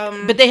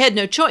 but they had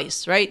no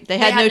choice, right? They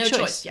had no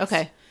choice. Yes.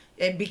 Okay.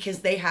 Because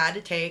they had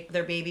to take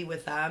their baby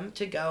with them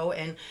to go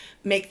and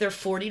make their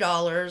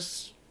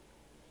 $40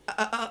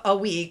 a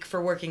week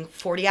for working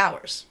 40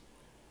 hours.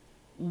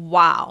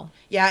 Wow.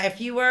 Yeah, if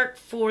you work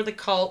for the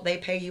cult, they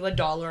pay you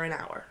 $1 an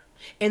hour.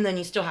 And then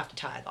you still have to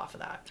tithe off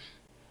of that.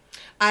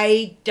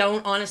 I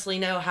don't honestly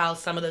know how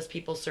some of those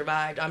people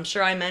survived. I'm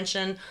sure I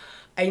mentioned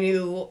I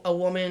knew a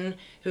woman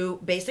who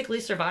basically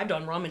survived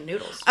on ramen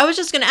noodles. I was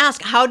just going to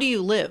ask, how do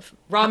you live?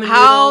 Ramen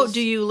How noodles.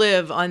 do you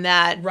live on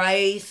that?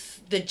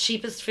 Rice, the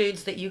cheapest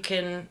foods that you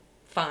can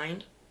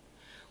find.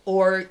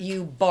 Or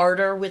you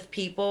barter with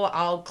people.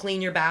 I'll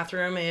clean your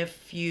bathroom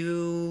if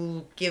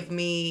you give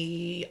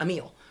me a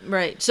meal.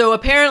 Right. So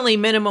apparently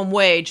minimum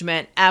wage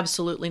meant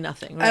absolutely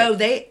nothing. Right? Oh,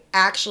 they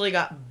actually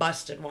got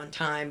busted one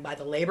time by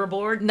the labor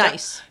board.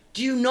 Nice.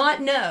 Do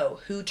not know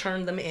who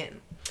turned them in.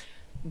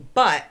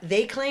 But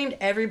they claimed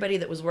everybody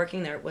that was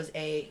working there was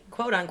a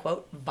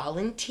quote-unquote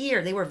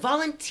volunteer. They were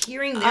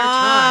volunteering their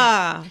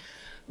time.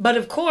 But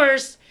of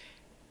course,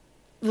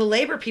 the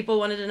labor people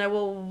wanted to know,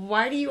 well,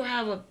 why do you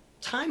have a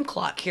time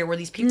clock here where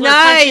these people are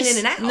punching in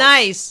and out?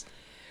 Nice.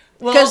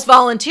 Well, Because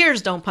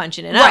volunteers don't punch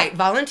in and out. right,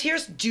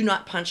 volunteers do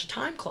not punch a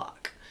time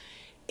clock.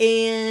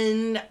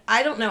 And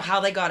I don't know how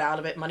they got out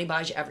of it. Money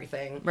buys you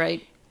everything.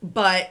 Right.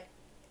 But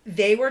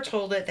they were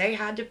told that they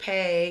had to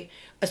pay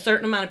a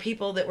certain amount of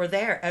people that were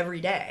there every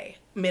day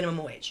minimum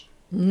wage.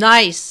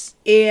 Nice.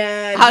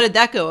 And How did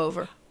that go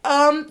over?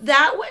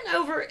 that went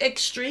over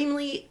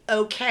extremely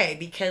okay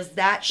because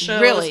that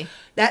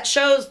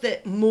shows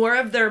that more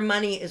of their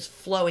money is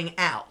flowing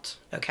out.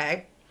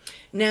 Okay.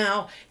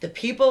 Now, the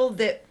people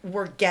that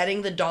were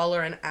getting the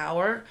 $1 an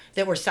hour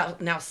that were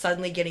now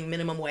suddenly getting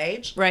minimum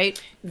wage,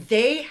 Right.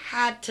 they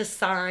had to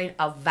sign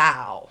a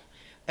vow.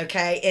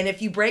 Okay, and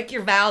if you break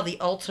your vow, the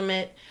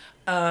ultimate,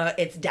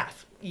 it's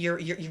death. You're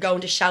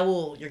going to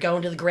Shaul. You're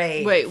going to the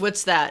grave. Wait,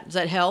 what's that? Is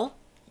that hell?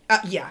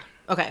 Yeah.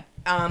 Okay.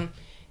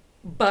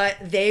 But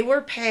they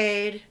were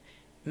paid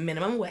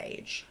minimum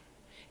wage,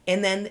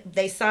 and then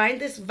they signed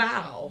this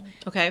vow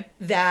Okay.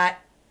 that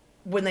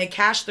when they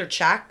cash their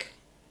check,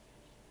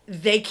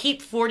 they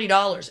keep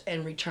 $40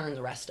 and return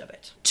the rest of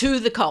it. To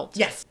the cult.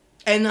 Yes,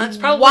 and that's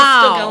probably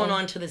Wow. still going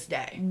on to this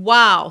day.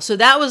 Wow. So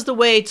that was the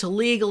way to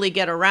legally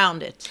get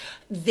around it.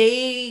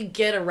 They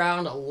get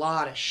around a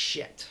lot of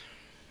shit.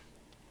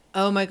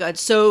 Oh my God.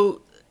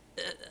 So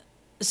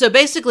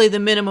basically the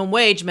minimum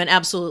wage meant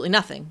absolutely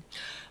nothing.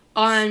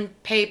 On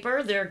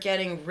paper, they're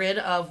getting rid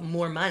of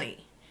more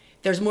money.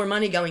 There's more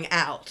money going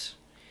out.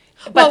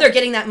 But Well, they're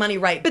getting that money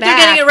right but back.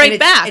 they're getting it right and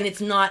back. And it's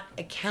not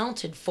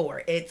accounted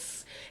for.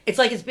 It's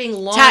like it's being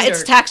laundered.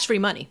 It's tax-free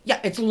money. Yeah,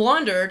 it's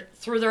laundered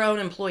through their own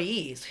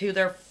employees who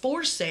they're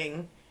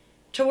forcing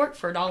to work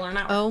for $1 an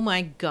hour. Oh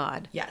my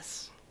God.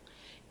 Yes.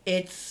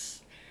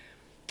 It's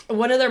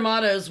one of their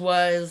mottos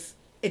was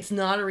it's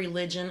not a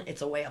religion,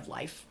 it's a way of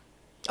life.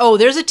 Oh,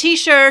 there's a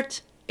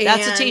t-shirt.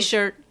 That's a And-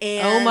 t-shirt. Oh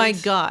and- my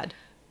God.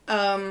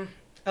 Oh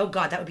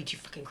God, that would be too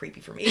fucking creepy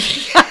for me.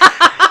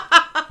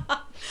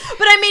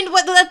 I mean,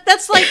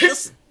 that's like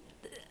this.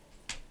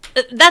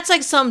 That's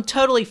like some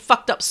totally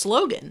fucked up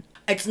slogan.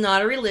 It's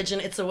not a religion,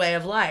 it's a way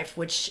of life,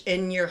 which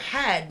in your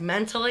head,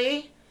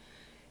 mentally,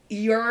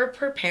 you're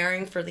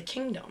preparing for the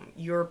kingdom.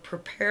 You're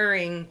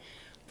preparing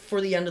for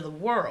the end of the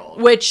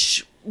world.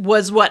 Which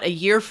was what, a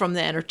year from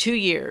then or 2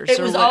 years? It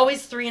or was what?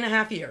 always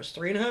 3.5 years.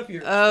 3.5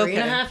 years. Okay.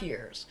 3.5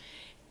 years.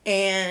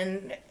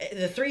 And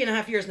the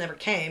 3.5 years never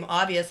came.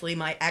 Obviously,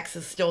 my ex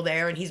is still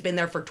there, and he's been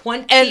there for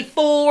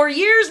 24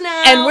 years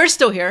now. And we're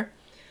still here.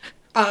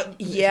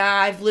 Yeah,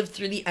 I've lived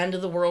through the end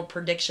of the world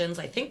predictions,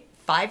 I think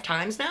 5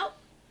 times now.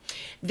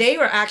 They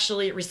were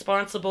actually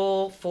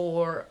responsible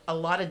for a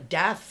lot of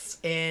deaths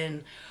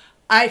in,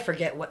 I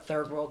forget what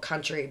third world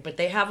country, but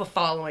they have a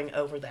following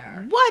over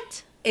there.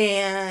 What?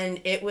 And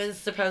it was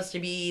supposed to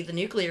be the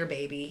nuclear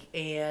baby,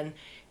 and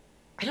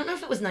I don't know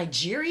if it was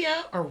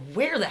Nigeria or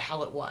where the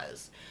hell it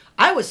was.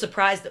 I was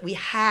surprised that we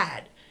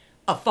had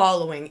a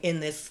following in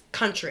this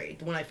country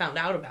when I found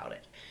out about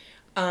it.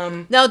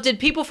 Now, did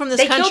people from this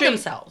They country... killed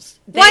themselves.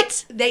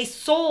 What? They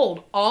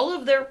sold all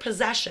of their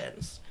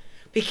possessions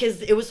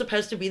because it was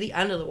supposed to be the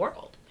end of the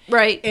world.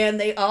 Right. And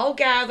they all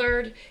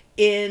gathered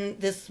in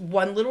this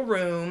one little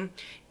room,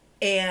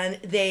 and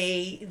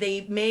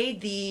they made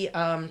the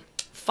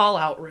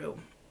fallout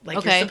room like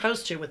Okay. you're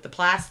supposed to, with the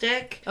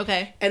plastic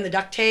Okay. and the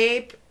duct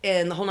tape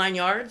and the whole 9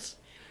 yards.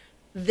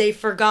 They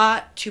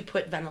forgot to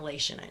put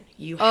ventilation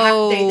in.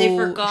 They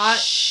forgot.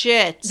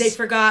 Shit. They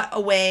forgot a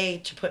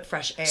way to put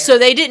fresh air. So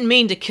they didn't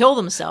mean to kill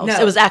themselves.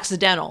 No. It was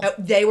accidental.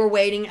 They were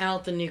waiting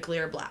out the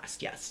nuclear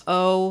blast. Yes.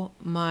 Oh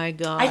my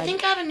God. I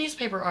think I have a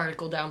newspaper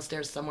article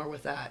downstairs somewhere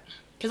with that,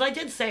 because I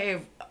did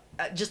save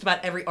just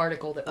about every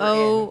article that we're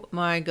Oh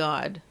my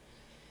God.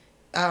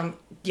 in.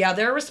 Yeah,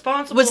 they're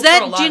responsible. Was for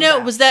that, a lot do you of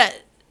know,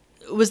 that.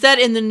 was that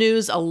in the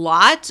news a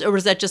lot, or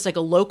was that just like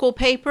a local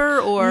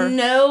paper, or?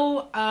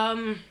 No,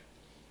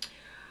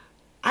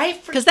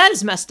 Because that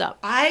is messed up.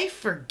 I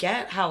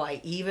forget how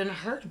I even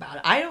heard about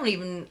it. I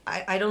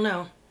don't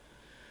know.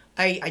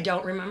 I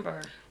don't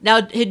remember. Now,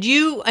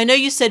 I know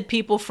you said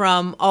people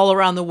from all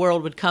around the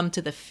world would come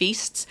to the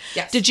feasts.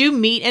 Yes. Did you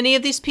meet any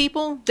of these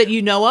people that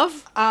you know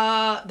of?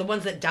 The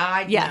ones that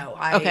died? Yeah.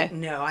 No. Okay.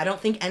 No, I don't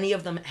think any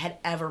of them had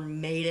ever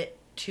made it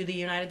to the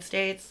United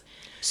States.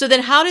 So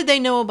then how did they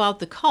know about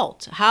the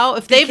cult? How,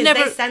 if they've Because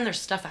never... they send their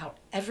stuff out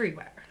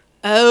everywhere.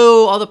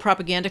 Oh, all the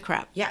propaganda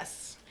crap.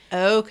 Yes.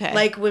 Okay.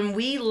 Like when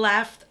we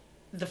left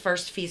the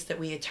first feast that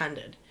we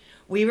attended,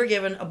 we were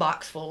given a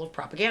box full of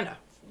propaganda,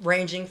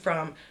 ranging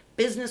from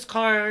business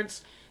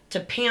cards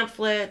to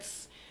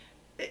pamphlets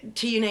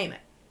to you name it.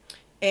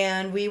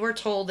 And we were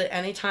told that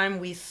anytime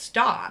we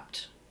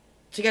stopped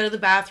to go to the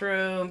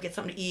bathroom, get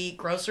something to eat,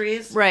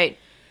 groceries, Right.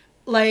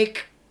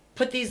 like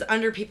put these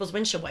under people's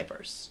windshield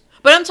wipers.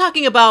 But I'm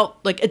talking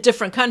about like a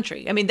different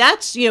country. I mean,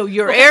 that's, your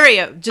Okay.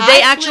 area. Did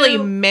they I actually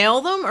flew-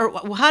 mail them,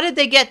 or how did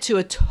they get to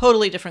a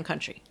totally different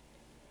country?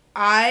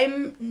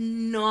 I'm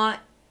not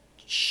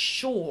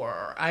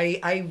sure.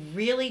 I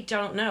really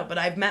don't know. But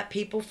I've met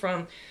people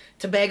from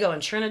Tobago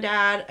and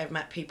Trinidad. I've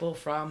met people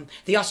from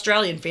the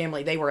Australian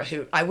family. They were a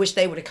hoot. I wish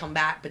they would have come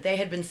back, but they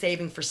had been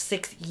saving for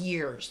 6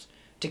 years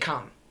to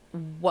come.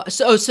 What?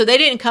 So they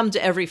didn't come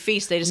to every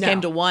feast. They just No.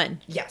 came to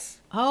one. Yes.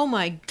 Oh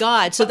my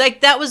God. So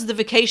that was the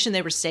vacation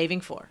they were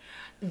saving for.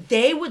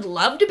 They would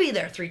love to be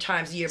there 3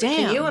 times a year. But Damn.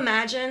 can you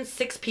imagine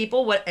 6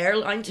 people, what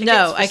airline tickets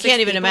No, for I 6 can't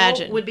even people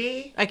imagine. would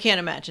be? I can't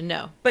imagine.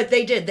 No. But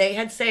they did. They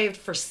had saved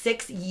for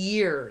 6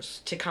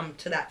 years to come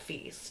to that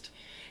feast.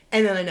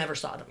 And then I never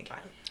saw them again.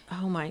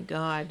 Oh my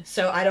God.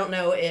 So I don't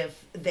know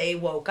if they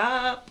woke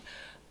up.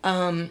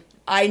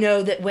 I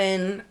know that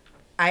when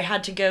I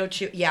had to go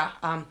to,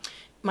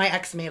 my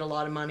ex made a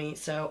lot of money.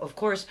 So, of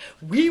course,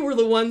 we were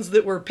the ones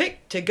that were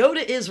picked to go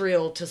to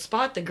Israel to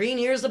spot the green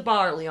ears of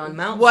barley on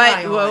Mount What?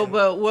 Zion.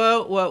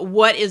 Whoa.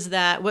 What is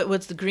that?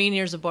 What's the green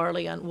ears of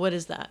barley on? What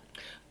is that?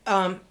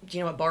 Do you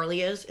know what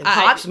barley is? It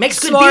pops, makes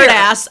good Smart beer.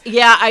 ass.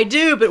 Yeah, I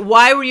do. But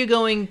why were you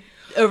going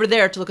over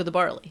there to look at the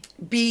barley?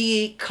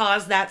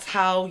 Because that's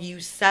how you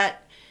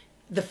set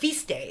the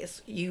feast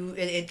days.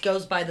 It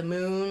goes by the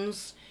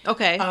moons.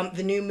 Okay.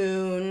 The new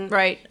moon.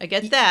 Right. I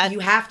get that. You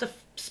have to,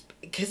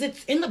 because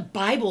it's in the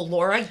Bible,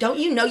 Laura. Don't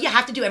you know you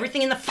have to do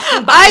everything in the fucking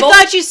I Bible?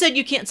 thought you said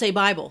you can't say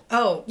Bible.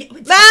 Oh,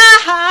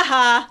 Ah ha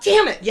ha.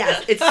 damn it!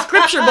 Yes, it's a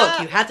scripture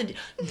book. You have to do.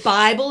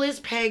 Bible is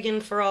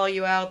pagan for all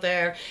you out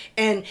there.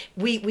 And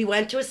we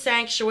went to a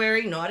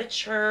sanctuary, not a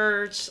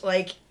church.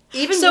 Like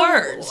even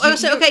words.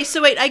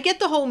 So wait. I get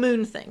the whole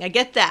moon thing. I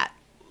get that.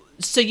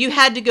 So you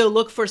had to go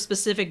look for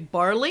specific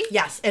barley?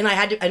 Yes, and I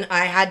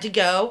had to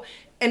go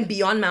and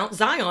be on Mount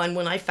Zion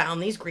when I found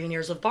these green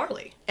ears of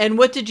barley. And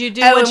what did you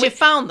do Oh, once and you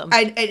found them?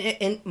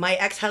 And my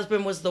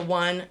ex-husband was the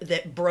one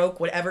that broke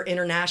whatever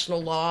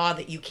international law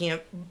that you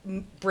can't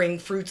bring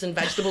fruits and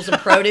vegetables and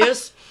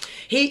produce.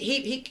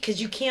 He because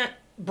you can't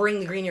bring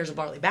the green ears of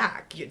barley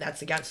back.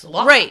 That's against the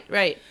law.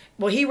 Right.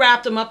 Well, he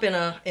wrapped them up in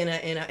a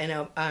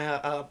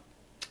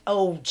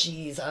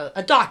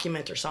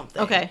document or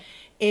something. Okay.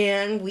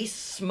 And we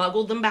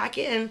smuggled them back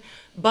in,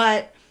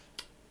 but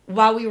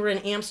while we were in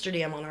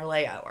Amsterdam on our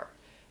layover,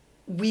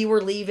 we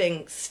were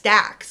leaving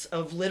stacks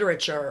of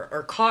literature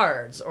or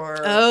cards or.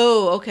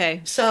 Oh,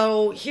 okay.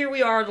 So here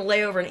we are on a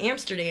layover in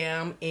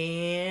Amsterdam,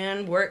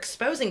 and we're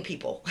exposing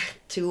people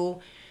to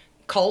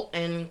cult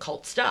and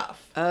cult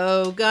stuff.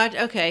 Oh, God.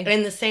 Okay.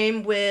 And the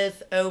same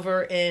with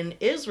over in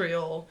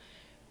Israel.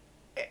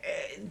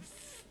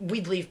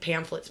 We'd leave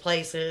pamphlets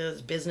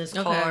places, business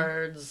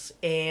cards,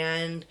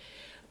 and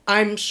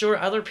I'm sure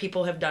other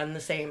people have done the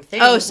same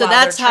thing. Oh, so while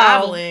that's they're how.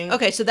 traveling.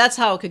 Okay, so that's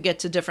how it could get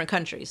to different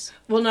countries.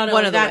 Well, not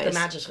One only of the that,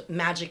 ways. the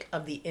magic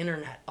of the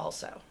internet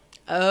also.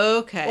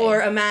 Okay.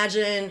 Or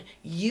imagine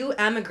you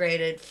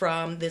emigrated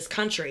from this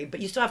country,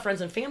 but you still have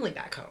friends and family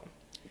back home.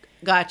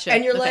 Gotcha.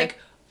 And you're Okay. like,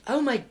 oh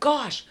my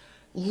gosh,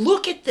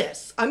 look at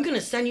this. I'm going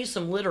to send you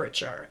some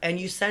literature. And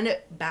you send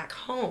it back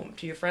home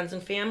to your friends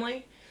and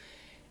family.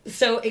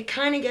 So it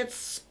kind of gets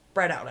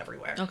spread out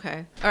everywhere.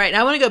 Okay. All right.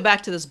 Now I want to go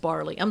back to this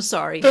barley. I'm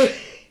sorry.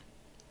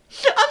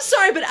 I'm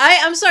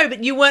sorry,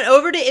 but you went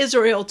over to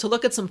Israel to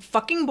look at some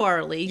fucking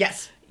barley.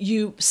 Yes.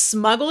 You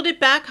smuggled it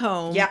back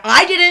home. Yeah,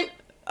 I didn't.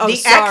 Oh, the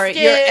sorry. ex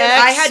did. Your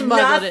ex I had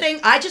smuggled it. nothing.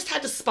 I just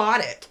had to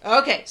spot it.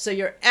 Okay, so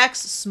your ex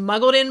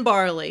smuggled in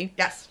barley.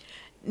 Yes.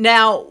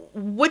 Now,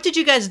 what did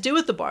you guys do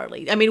with the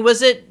barley? I mean,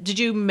 did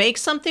you make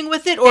something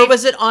with it, or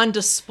was it on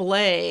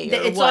display? Or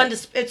It's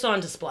what? it's on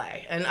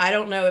display, and I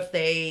don't know if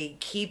they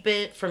keep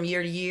it from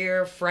year to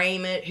year,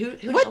 frame it. Who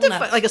What the knows?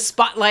 fuck? Like a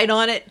spotlight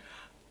on it?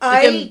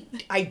 I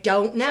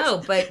don't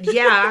know, but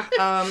yeah,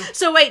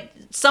 So wait,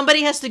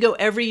 somebody has to go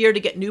every year to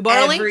get new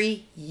barley?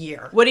 every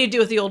year. What do you do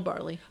with the old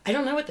barley? I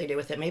don't know what they do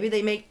with it. Maybe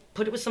they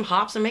put it with some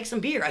hops and make some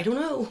beer. I don't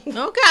know.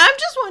 Okay, I'm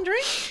just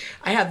wondering.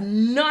 I have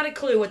not a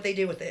clue what they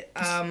do with it.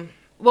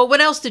 Well,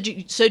 what else did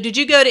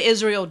you go to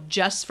Israel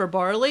just for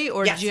barley,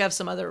 or Yes. did you have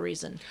some other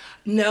reason?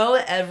 No,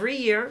 every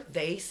year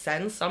they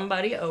send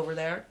somebody over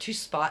there to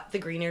spot the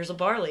green ears of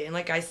barley, and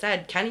like I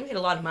said, Kenny made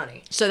a lot of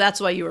money. So that's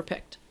why you were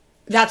picked.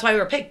 That's why we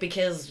were picked,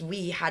 because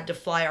we had to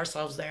fly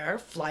ourselves there,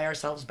 fly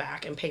ourselves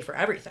back, and pay for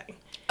everything.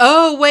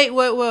 Oh, wait,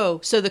 whoa.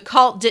 So the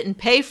cult didn't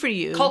pay for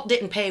you. Cult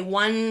didn't pay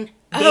one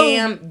Oh,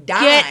 damn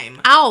dime.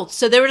 Get out.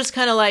 So they were just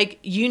kind of like,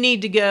 you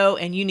need to go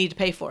and you need to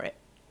pay for it.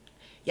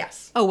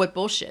 Yes. Oh, what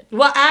bullshit.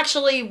 Well,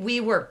 actually,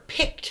 we were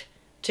picked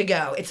to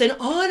go. It's an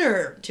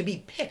honor to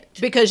be picked.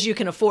 Because you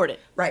can afford it.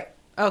 Right.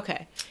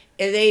 Okay.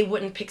 They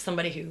wouldn't pick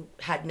somebody who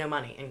had no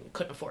money and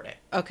couldn't afford it.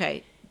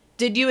 Okay.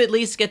 Did you at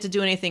least get to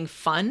do anything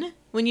fun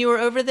when you were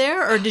over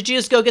there? Or did you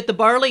just go get the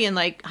barley and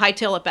like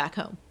hightail it back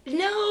home?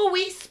 No,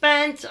 we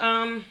spent,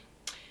 I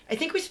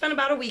think we spent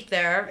about a week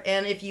there.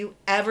 And if you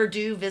ever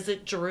do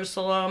visit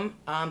Jerusalem,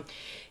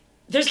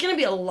 there's going to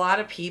be a lot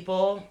of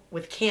people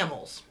with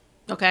camels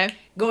Okay.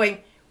 going,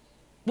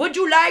 would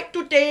you like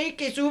to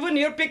take a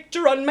souvenir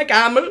picture on my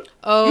camel?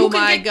 Oh,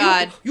 my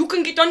God. You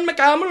can get on my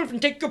camel and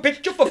take your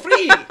picture for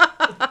free.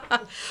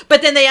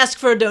 But then they ask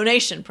for a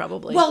donation,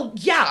 probably. Well,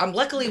 yeah,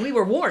 luckily we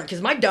were warned,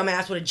 because my dumb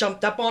ass would have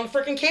jumped up on a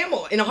freaking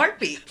camel in a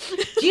heartbeat.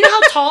 Do you know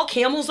how tall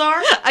camels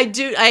are?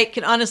 I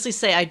can honestly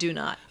say I do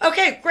not.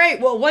 Okay, great.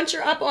 Well, once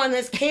you're up on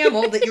this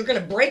camel, that you're going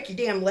to break your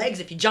damn legs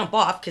if you jump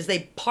off, because they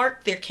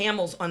park their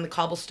camels on the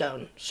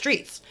cobblestone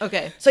streets.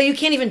 Okay. So you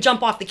can't even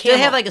jump off the Do camel.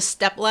 they have like a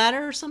step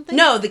ladder or something?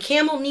 No, the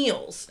camel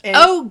kneels. And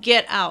Oh,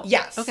 get out.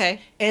 yes.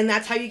 Okay. And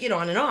that's how you get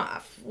on and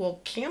off. Well,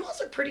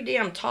 camels are pretty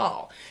damn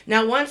tall.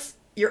 Now, once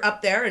you're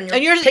up there and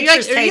And you're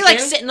picture's like, are you like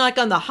taken, sitting like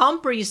on the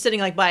hump, or are you sitting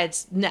like by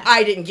its neck?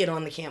 I didn't get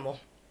on the camel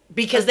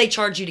because they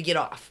charge you to get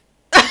off.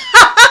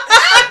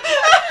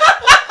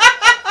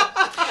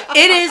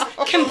 It is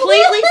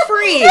completely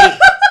free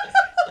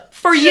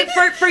for you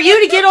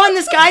to get on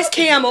this guy's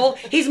camel.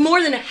 He's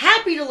more than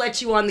happy to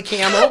let you on the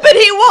camel. But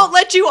he won't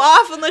let you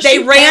off unless They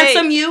you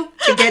ransom pay. you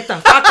to get the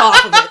fuck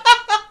off of it.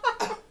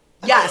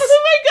 Yes.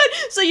 Oh my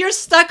god! So you're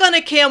stuck on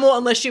a camel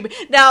unless you.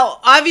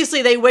 Now,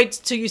 obviously, they wait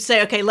till you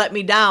say, "Okay, let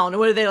me down." And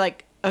what are they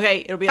like?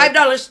 Okay, it'll be like,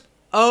 $5.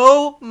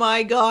 oh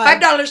my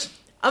god! $5.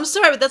 I'm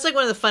sorry, but that's like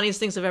one of the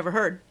funniest things I've ever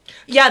heard.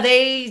 Yeah,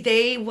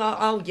 well,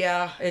 oh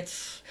yeah,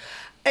 it's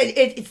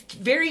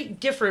very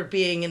different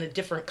being in a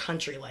different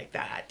country like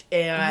that.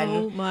 And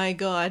Oh my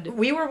god!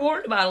 we were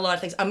warned about a lot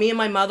of things. Me and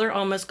my mother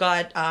almost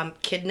got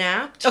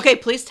kidnapped. Okay,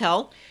 please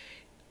tell.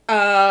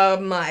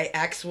 My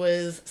ex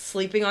was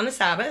sleeping on the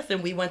Sabbath,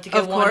 and we went to go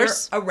Of wander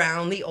course.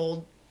 around the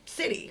old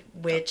city,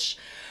 which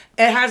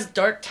it has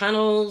dark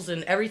tunnels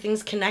and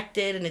everything's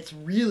connected, and it's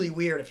really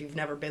weird if you've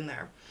never been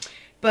there.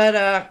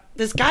 But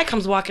this guy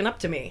comes walking up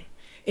to me,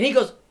 and he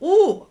goes,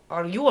 "Ooh,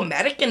 are you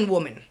American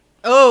woman?"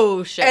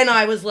 Oh shit! And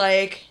I was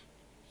like,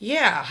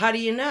 "Yeah, how do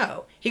you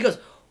know?" He goes,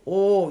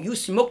 "Oh, you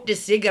smoked a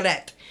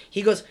cigarette."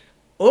 He goes,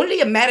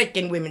 "Only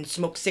American women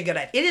smoke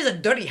cigarette. It is a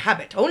dirty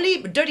habit.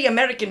 Only dirty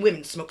American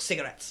women smoke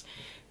cigarettes.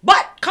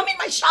 But come in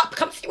my shop.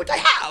 Come see what I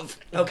have."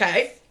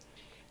 Okay.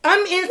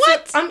 I'm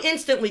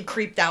instantly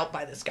creeped out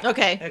by this guy.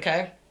 Okay.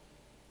 Okay.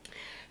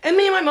 And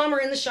me and my mom are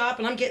in the shop,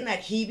 and I'm getting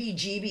that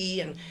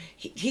heebie-jeebie, and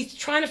he's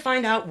trying to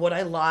find out what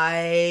I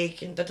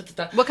like, and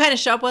da-da-da-da. What kind of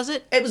shop was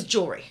it? It was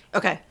jewelry.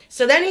 Okay.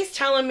 So then he's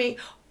telling me,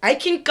 I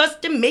can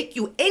custom make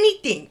you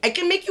anything. I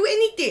can make you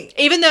anything.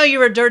 Even though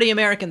you're a dirty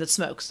American that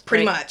smokes.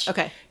 Pretty right? much.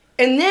 Okay.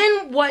 And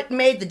then what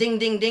made the ding,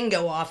 ding, ding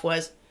go off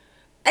was,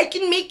 I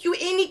can make you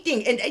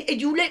anything, and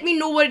you let me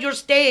know where you're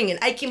staying, and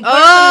I can buy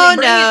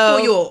something and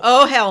bring it to you.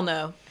 Oh, hell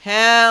no.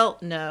 Hell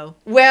no.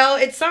 Well,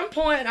 at some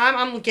point,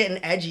 I'm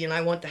getting edgy, and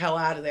I want the hell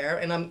out of there,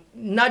 and I'm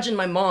nudging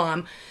my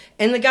mom,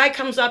 and the guy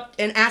comes up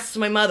and asks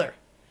my mother,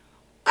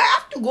 I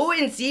have to go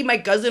and see my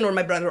cousin or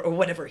my brother or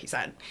whatever he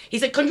said. He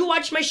said, can you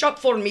watch my shop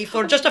for me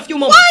for just a few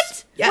moments?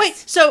 What? Yes. Wait,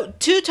 so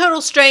two total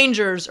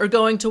strangers are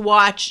going to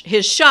watch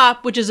his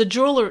shop, which is a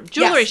jewelry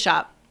Yes.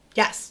 shop.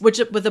 Yes. Which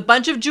with a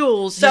bunch of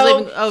jewels.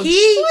 So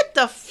what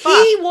the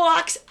fuck? He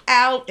walks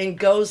out and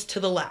goes to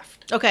the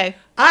left. Okay.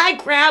 I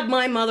grab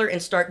my mother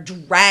and start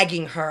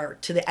dragging her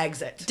to the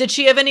exit. Did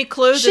she have any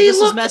clue that She this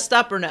was looked- messed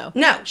up or no?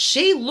 No,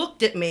 she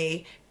looked at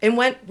me and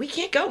went, we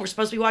can't go. We're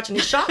supposed to be watching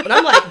his shop. And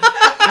I'm like,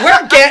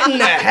 we're getting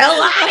the hell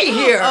out of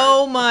here.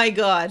 Oh my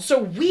God.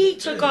 So we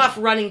took off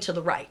running to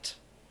the right.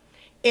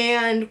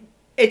 And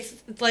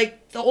it's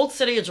like the old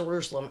city of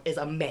Jerusalem is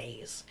a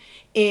maze.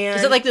 And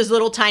Is it like those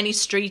little tiny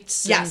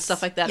streets and yes,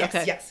 stuff like that? Yes,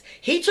 Okay. yes.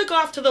 He took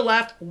off to the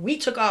left. We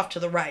took off to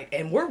the right.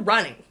 And we're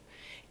running.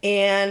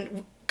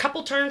 And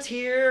couple turns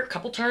here,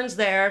 couple turns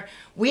there.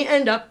 We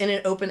end up in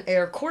an open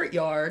air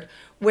courtyard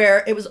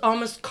where it was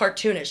almost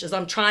cartoonish as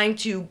I'm trying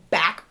to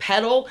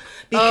backpedal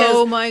because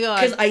Oh my God.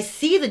 because I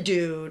see the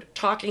dude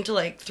talking to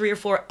like 3 or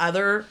 4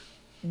 other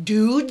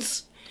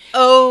dudes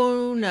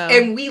Oh no.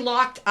 and we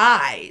locked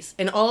eyes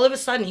and all of a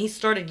sudden he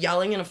started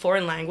yelling in a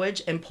foreign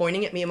language and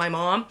pointing at me and my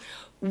mom.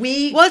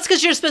 Well, it's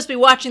because you're supposed to be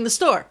watching the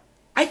store.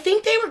 I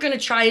think they were going to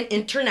try and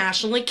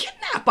internationally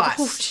kidnap us.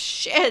 Oh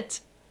shit.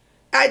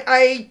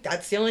 I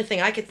that's the only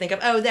thing I could think of.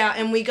 Oh, that,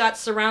 and we got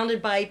surrounded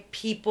by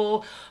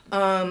people,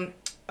 and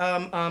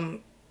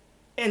on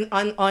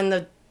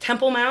the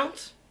Temple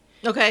Mount,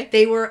 Okay.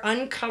 they were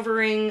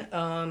uncovering,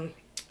 oh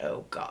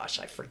gosh,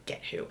 I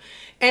forget who.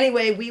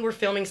 Anyway, we were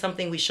filming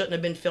something we shouldn't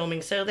have been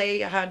filming, so they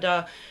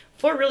had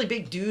 4 really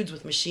big dudes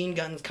with machine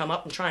guns come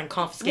up and try and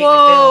confiscate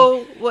my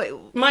film. Whoa. Wait.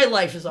 My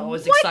life is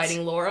always What?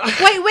 exciting, Laura.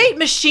 Wait.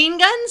 Machine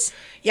guns?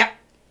 Yeah.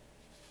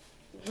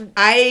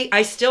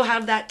 I still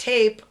have that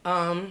tape.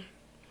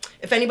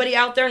 If anybody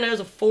out there knows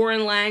a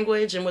foreign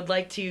language and would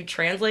like to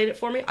translate it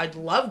for me, I'd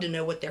love to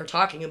know what they're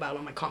talking about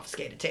on my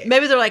confiscated tape.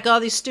 Maybe they're like, oh,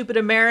 these stupid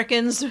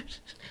Americans.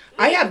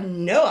 I have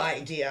no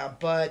idea,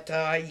 but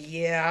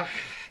yeah.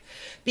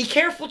 Be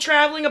careful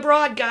traveling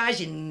abroad, guys.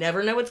 You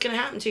never know what's going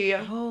to happen to you.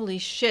 Holy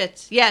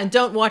shit. Yeah, and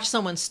don't watch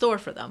someone's store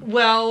for them.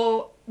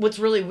 Well, what's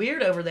really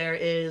weird over there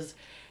is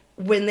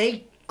when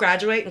they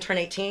graduate and turn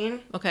 18,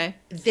 Okay.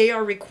 they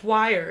are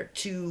required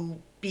to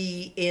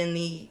be in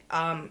the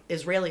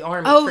Israeli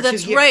army Oh, for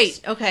that's 2 years.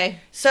 right. Okay.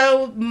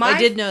 So I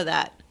did know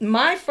that.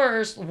 my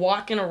first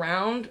walking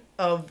around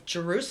of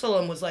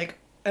Jerusalem was like,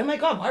 oh my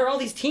God, why are all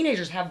these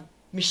teenagers have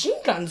machine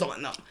guns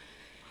on them?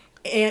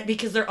 And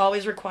because they're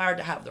always required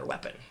to have their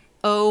weapon.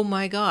 Oh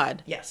my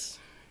God. Yes.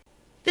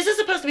 This is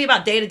supposed to be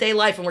about day-to-day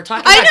life, and we're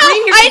talking I about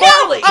green know. and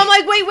barley. I'm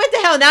like, wait, what the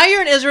hell? Now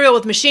you're in Israel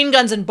with machine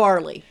guns and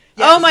barley.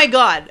 Yes. Oh my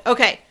God.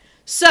 Okay.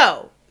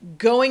 So,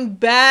 going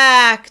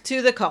back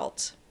to the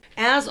cult.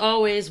 As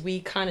always, we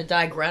kind of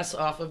digress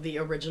off of the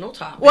original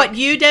topic. What,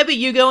 you, Debbie,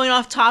 you going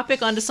off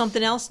topic onto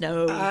something else?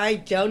 No. I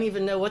don't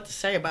even know what to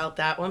say about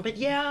that one, but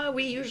yeah,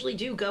 we usually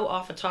do go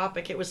off a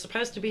topic. It was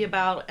supposed to be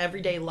about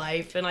everyday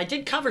life, and I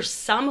did cover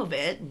some of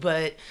it,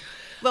 but...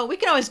 Well, we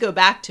can always go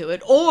back to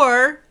it,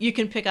 or you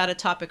can pick out a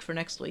topic for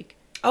next week.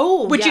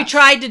 Oh, Which you yes.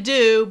 tried to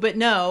do, but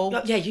no.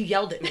 Oh, yeah, you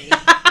yelled at me.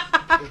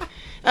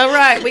 All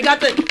right, we got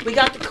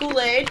the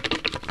Kool-Aid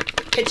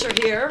pitcher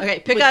here. Okay,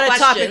 pick with out a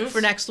topic questions. for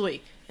next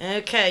week.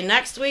 Okay,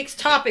 next week's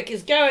topic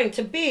is going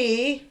to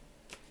be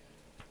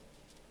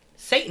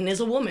Satan is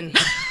a woman.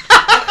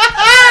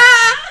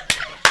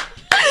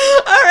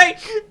 All right.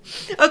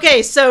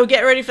 Okay, so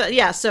get ready for that.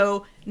 Yeah,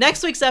 so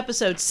next week's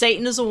episode,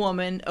 Satan is a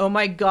woman. Oh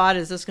my God,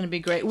 is this going to be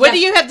great. What do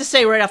Yes. you have to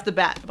say right off the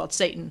bat about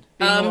Satan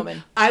being a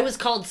woman? I was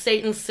called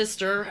Satan's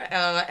sister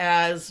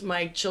as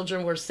my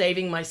children were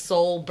saving my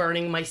soul,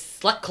 burning my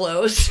slut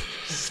clothes.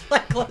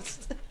 Slut clothes.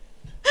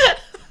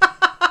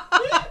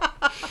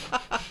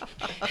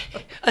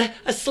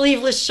 A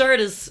sleeveless shirt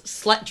is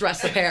slut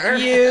dress apparel.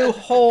 You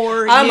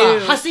whore, I'm you. a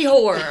hussy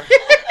whore.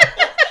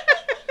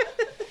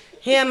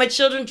 Yeah, my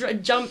children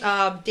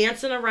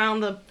dancing around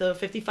the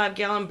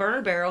 55-gallon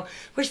burn barrel.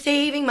 We're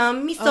saving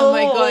Mommy soul. Oh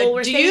my God.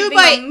 We're Do you saving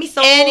by Mommy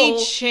soul.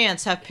 any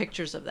chance have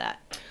pictures of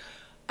that?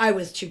 I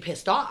was too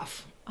pissed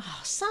off. Oh,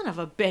 son of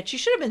a bitch. You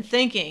should have been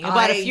thinking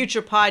about a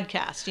future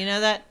podcast. You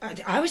know that?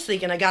 I was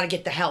thinking I got to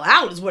get the hell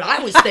out is what I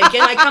was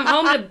thinking. I come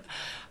home to...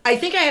 I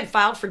think I had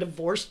filed for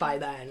divorce by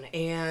then,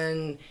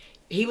 and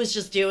he was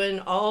just doing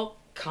all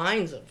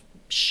kinds of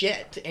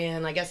shit,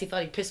 and I guess he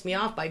thought he pissed me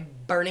off by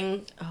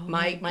burning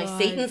my God.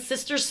 Satan's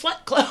sister's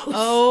slut clothes.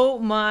 Oh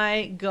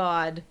my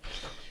God.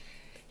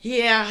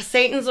 Yeah,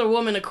 Satan's a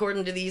woman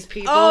according to these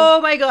people.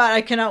 Oh my God.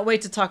 I cannot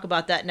wait to talk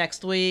about that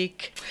next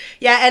week.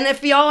 Yeah, and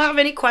if y'all have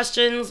any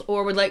questions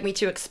or would like me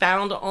to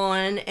expound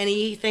on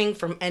anything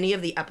from any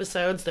of the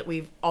episodes that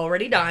we've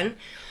already done,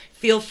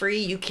 feel free.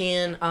 You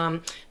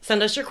can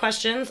send us your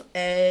questions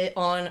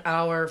on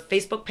our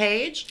Facebook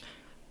page.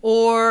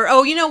 Or,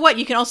 oh, you know what?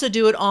 You can also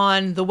do it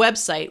on the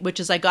website, which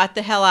is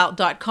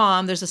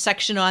igotthehellout.com. There's a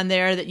section on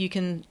there that you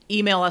can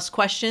email us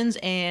questions,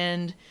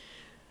 and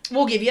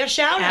we'll give you a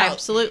shout out.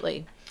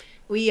 Absolutely.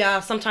 We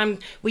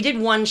we did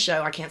one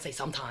show. I can't say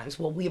sometimes.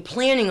 Well, we are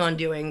planning on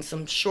doing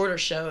some shorter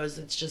shows.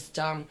 It's just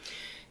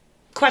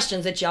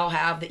questions that y'all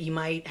have that you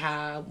might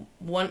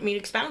want me to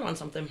expound on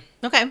something.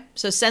 Okay,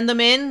 so send them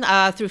in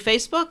through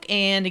Facebook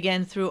and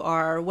again through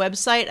our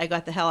website,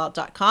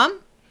 igotthehellout.com.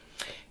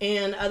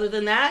 And other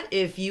than that,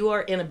 if you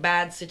are in a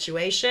bad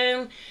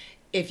situation,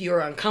 if you're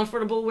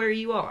uncomfortable where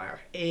you are,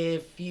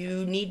 if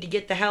you need to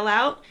get the hell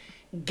out,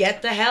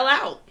 get the hell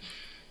out.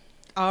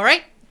 All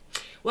right.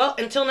 Well,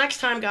 until next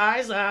time,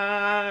 guys,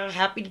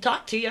 happy to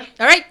talk to you.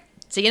 All right.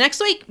 See you next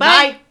week.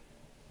 Bye. Bye.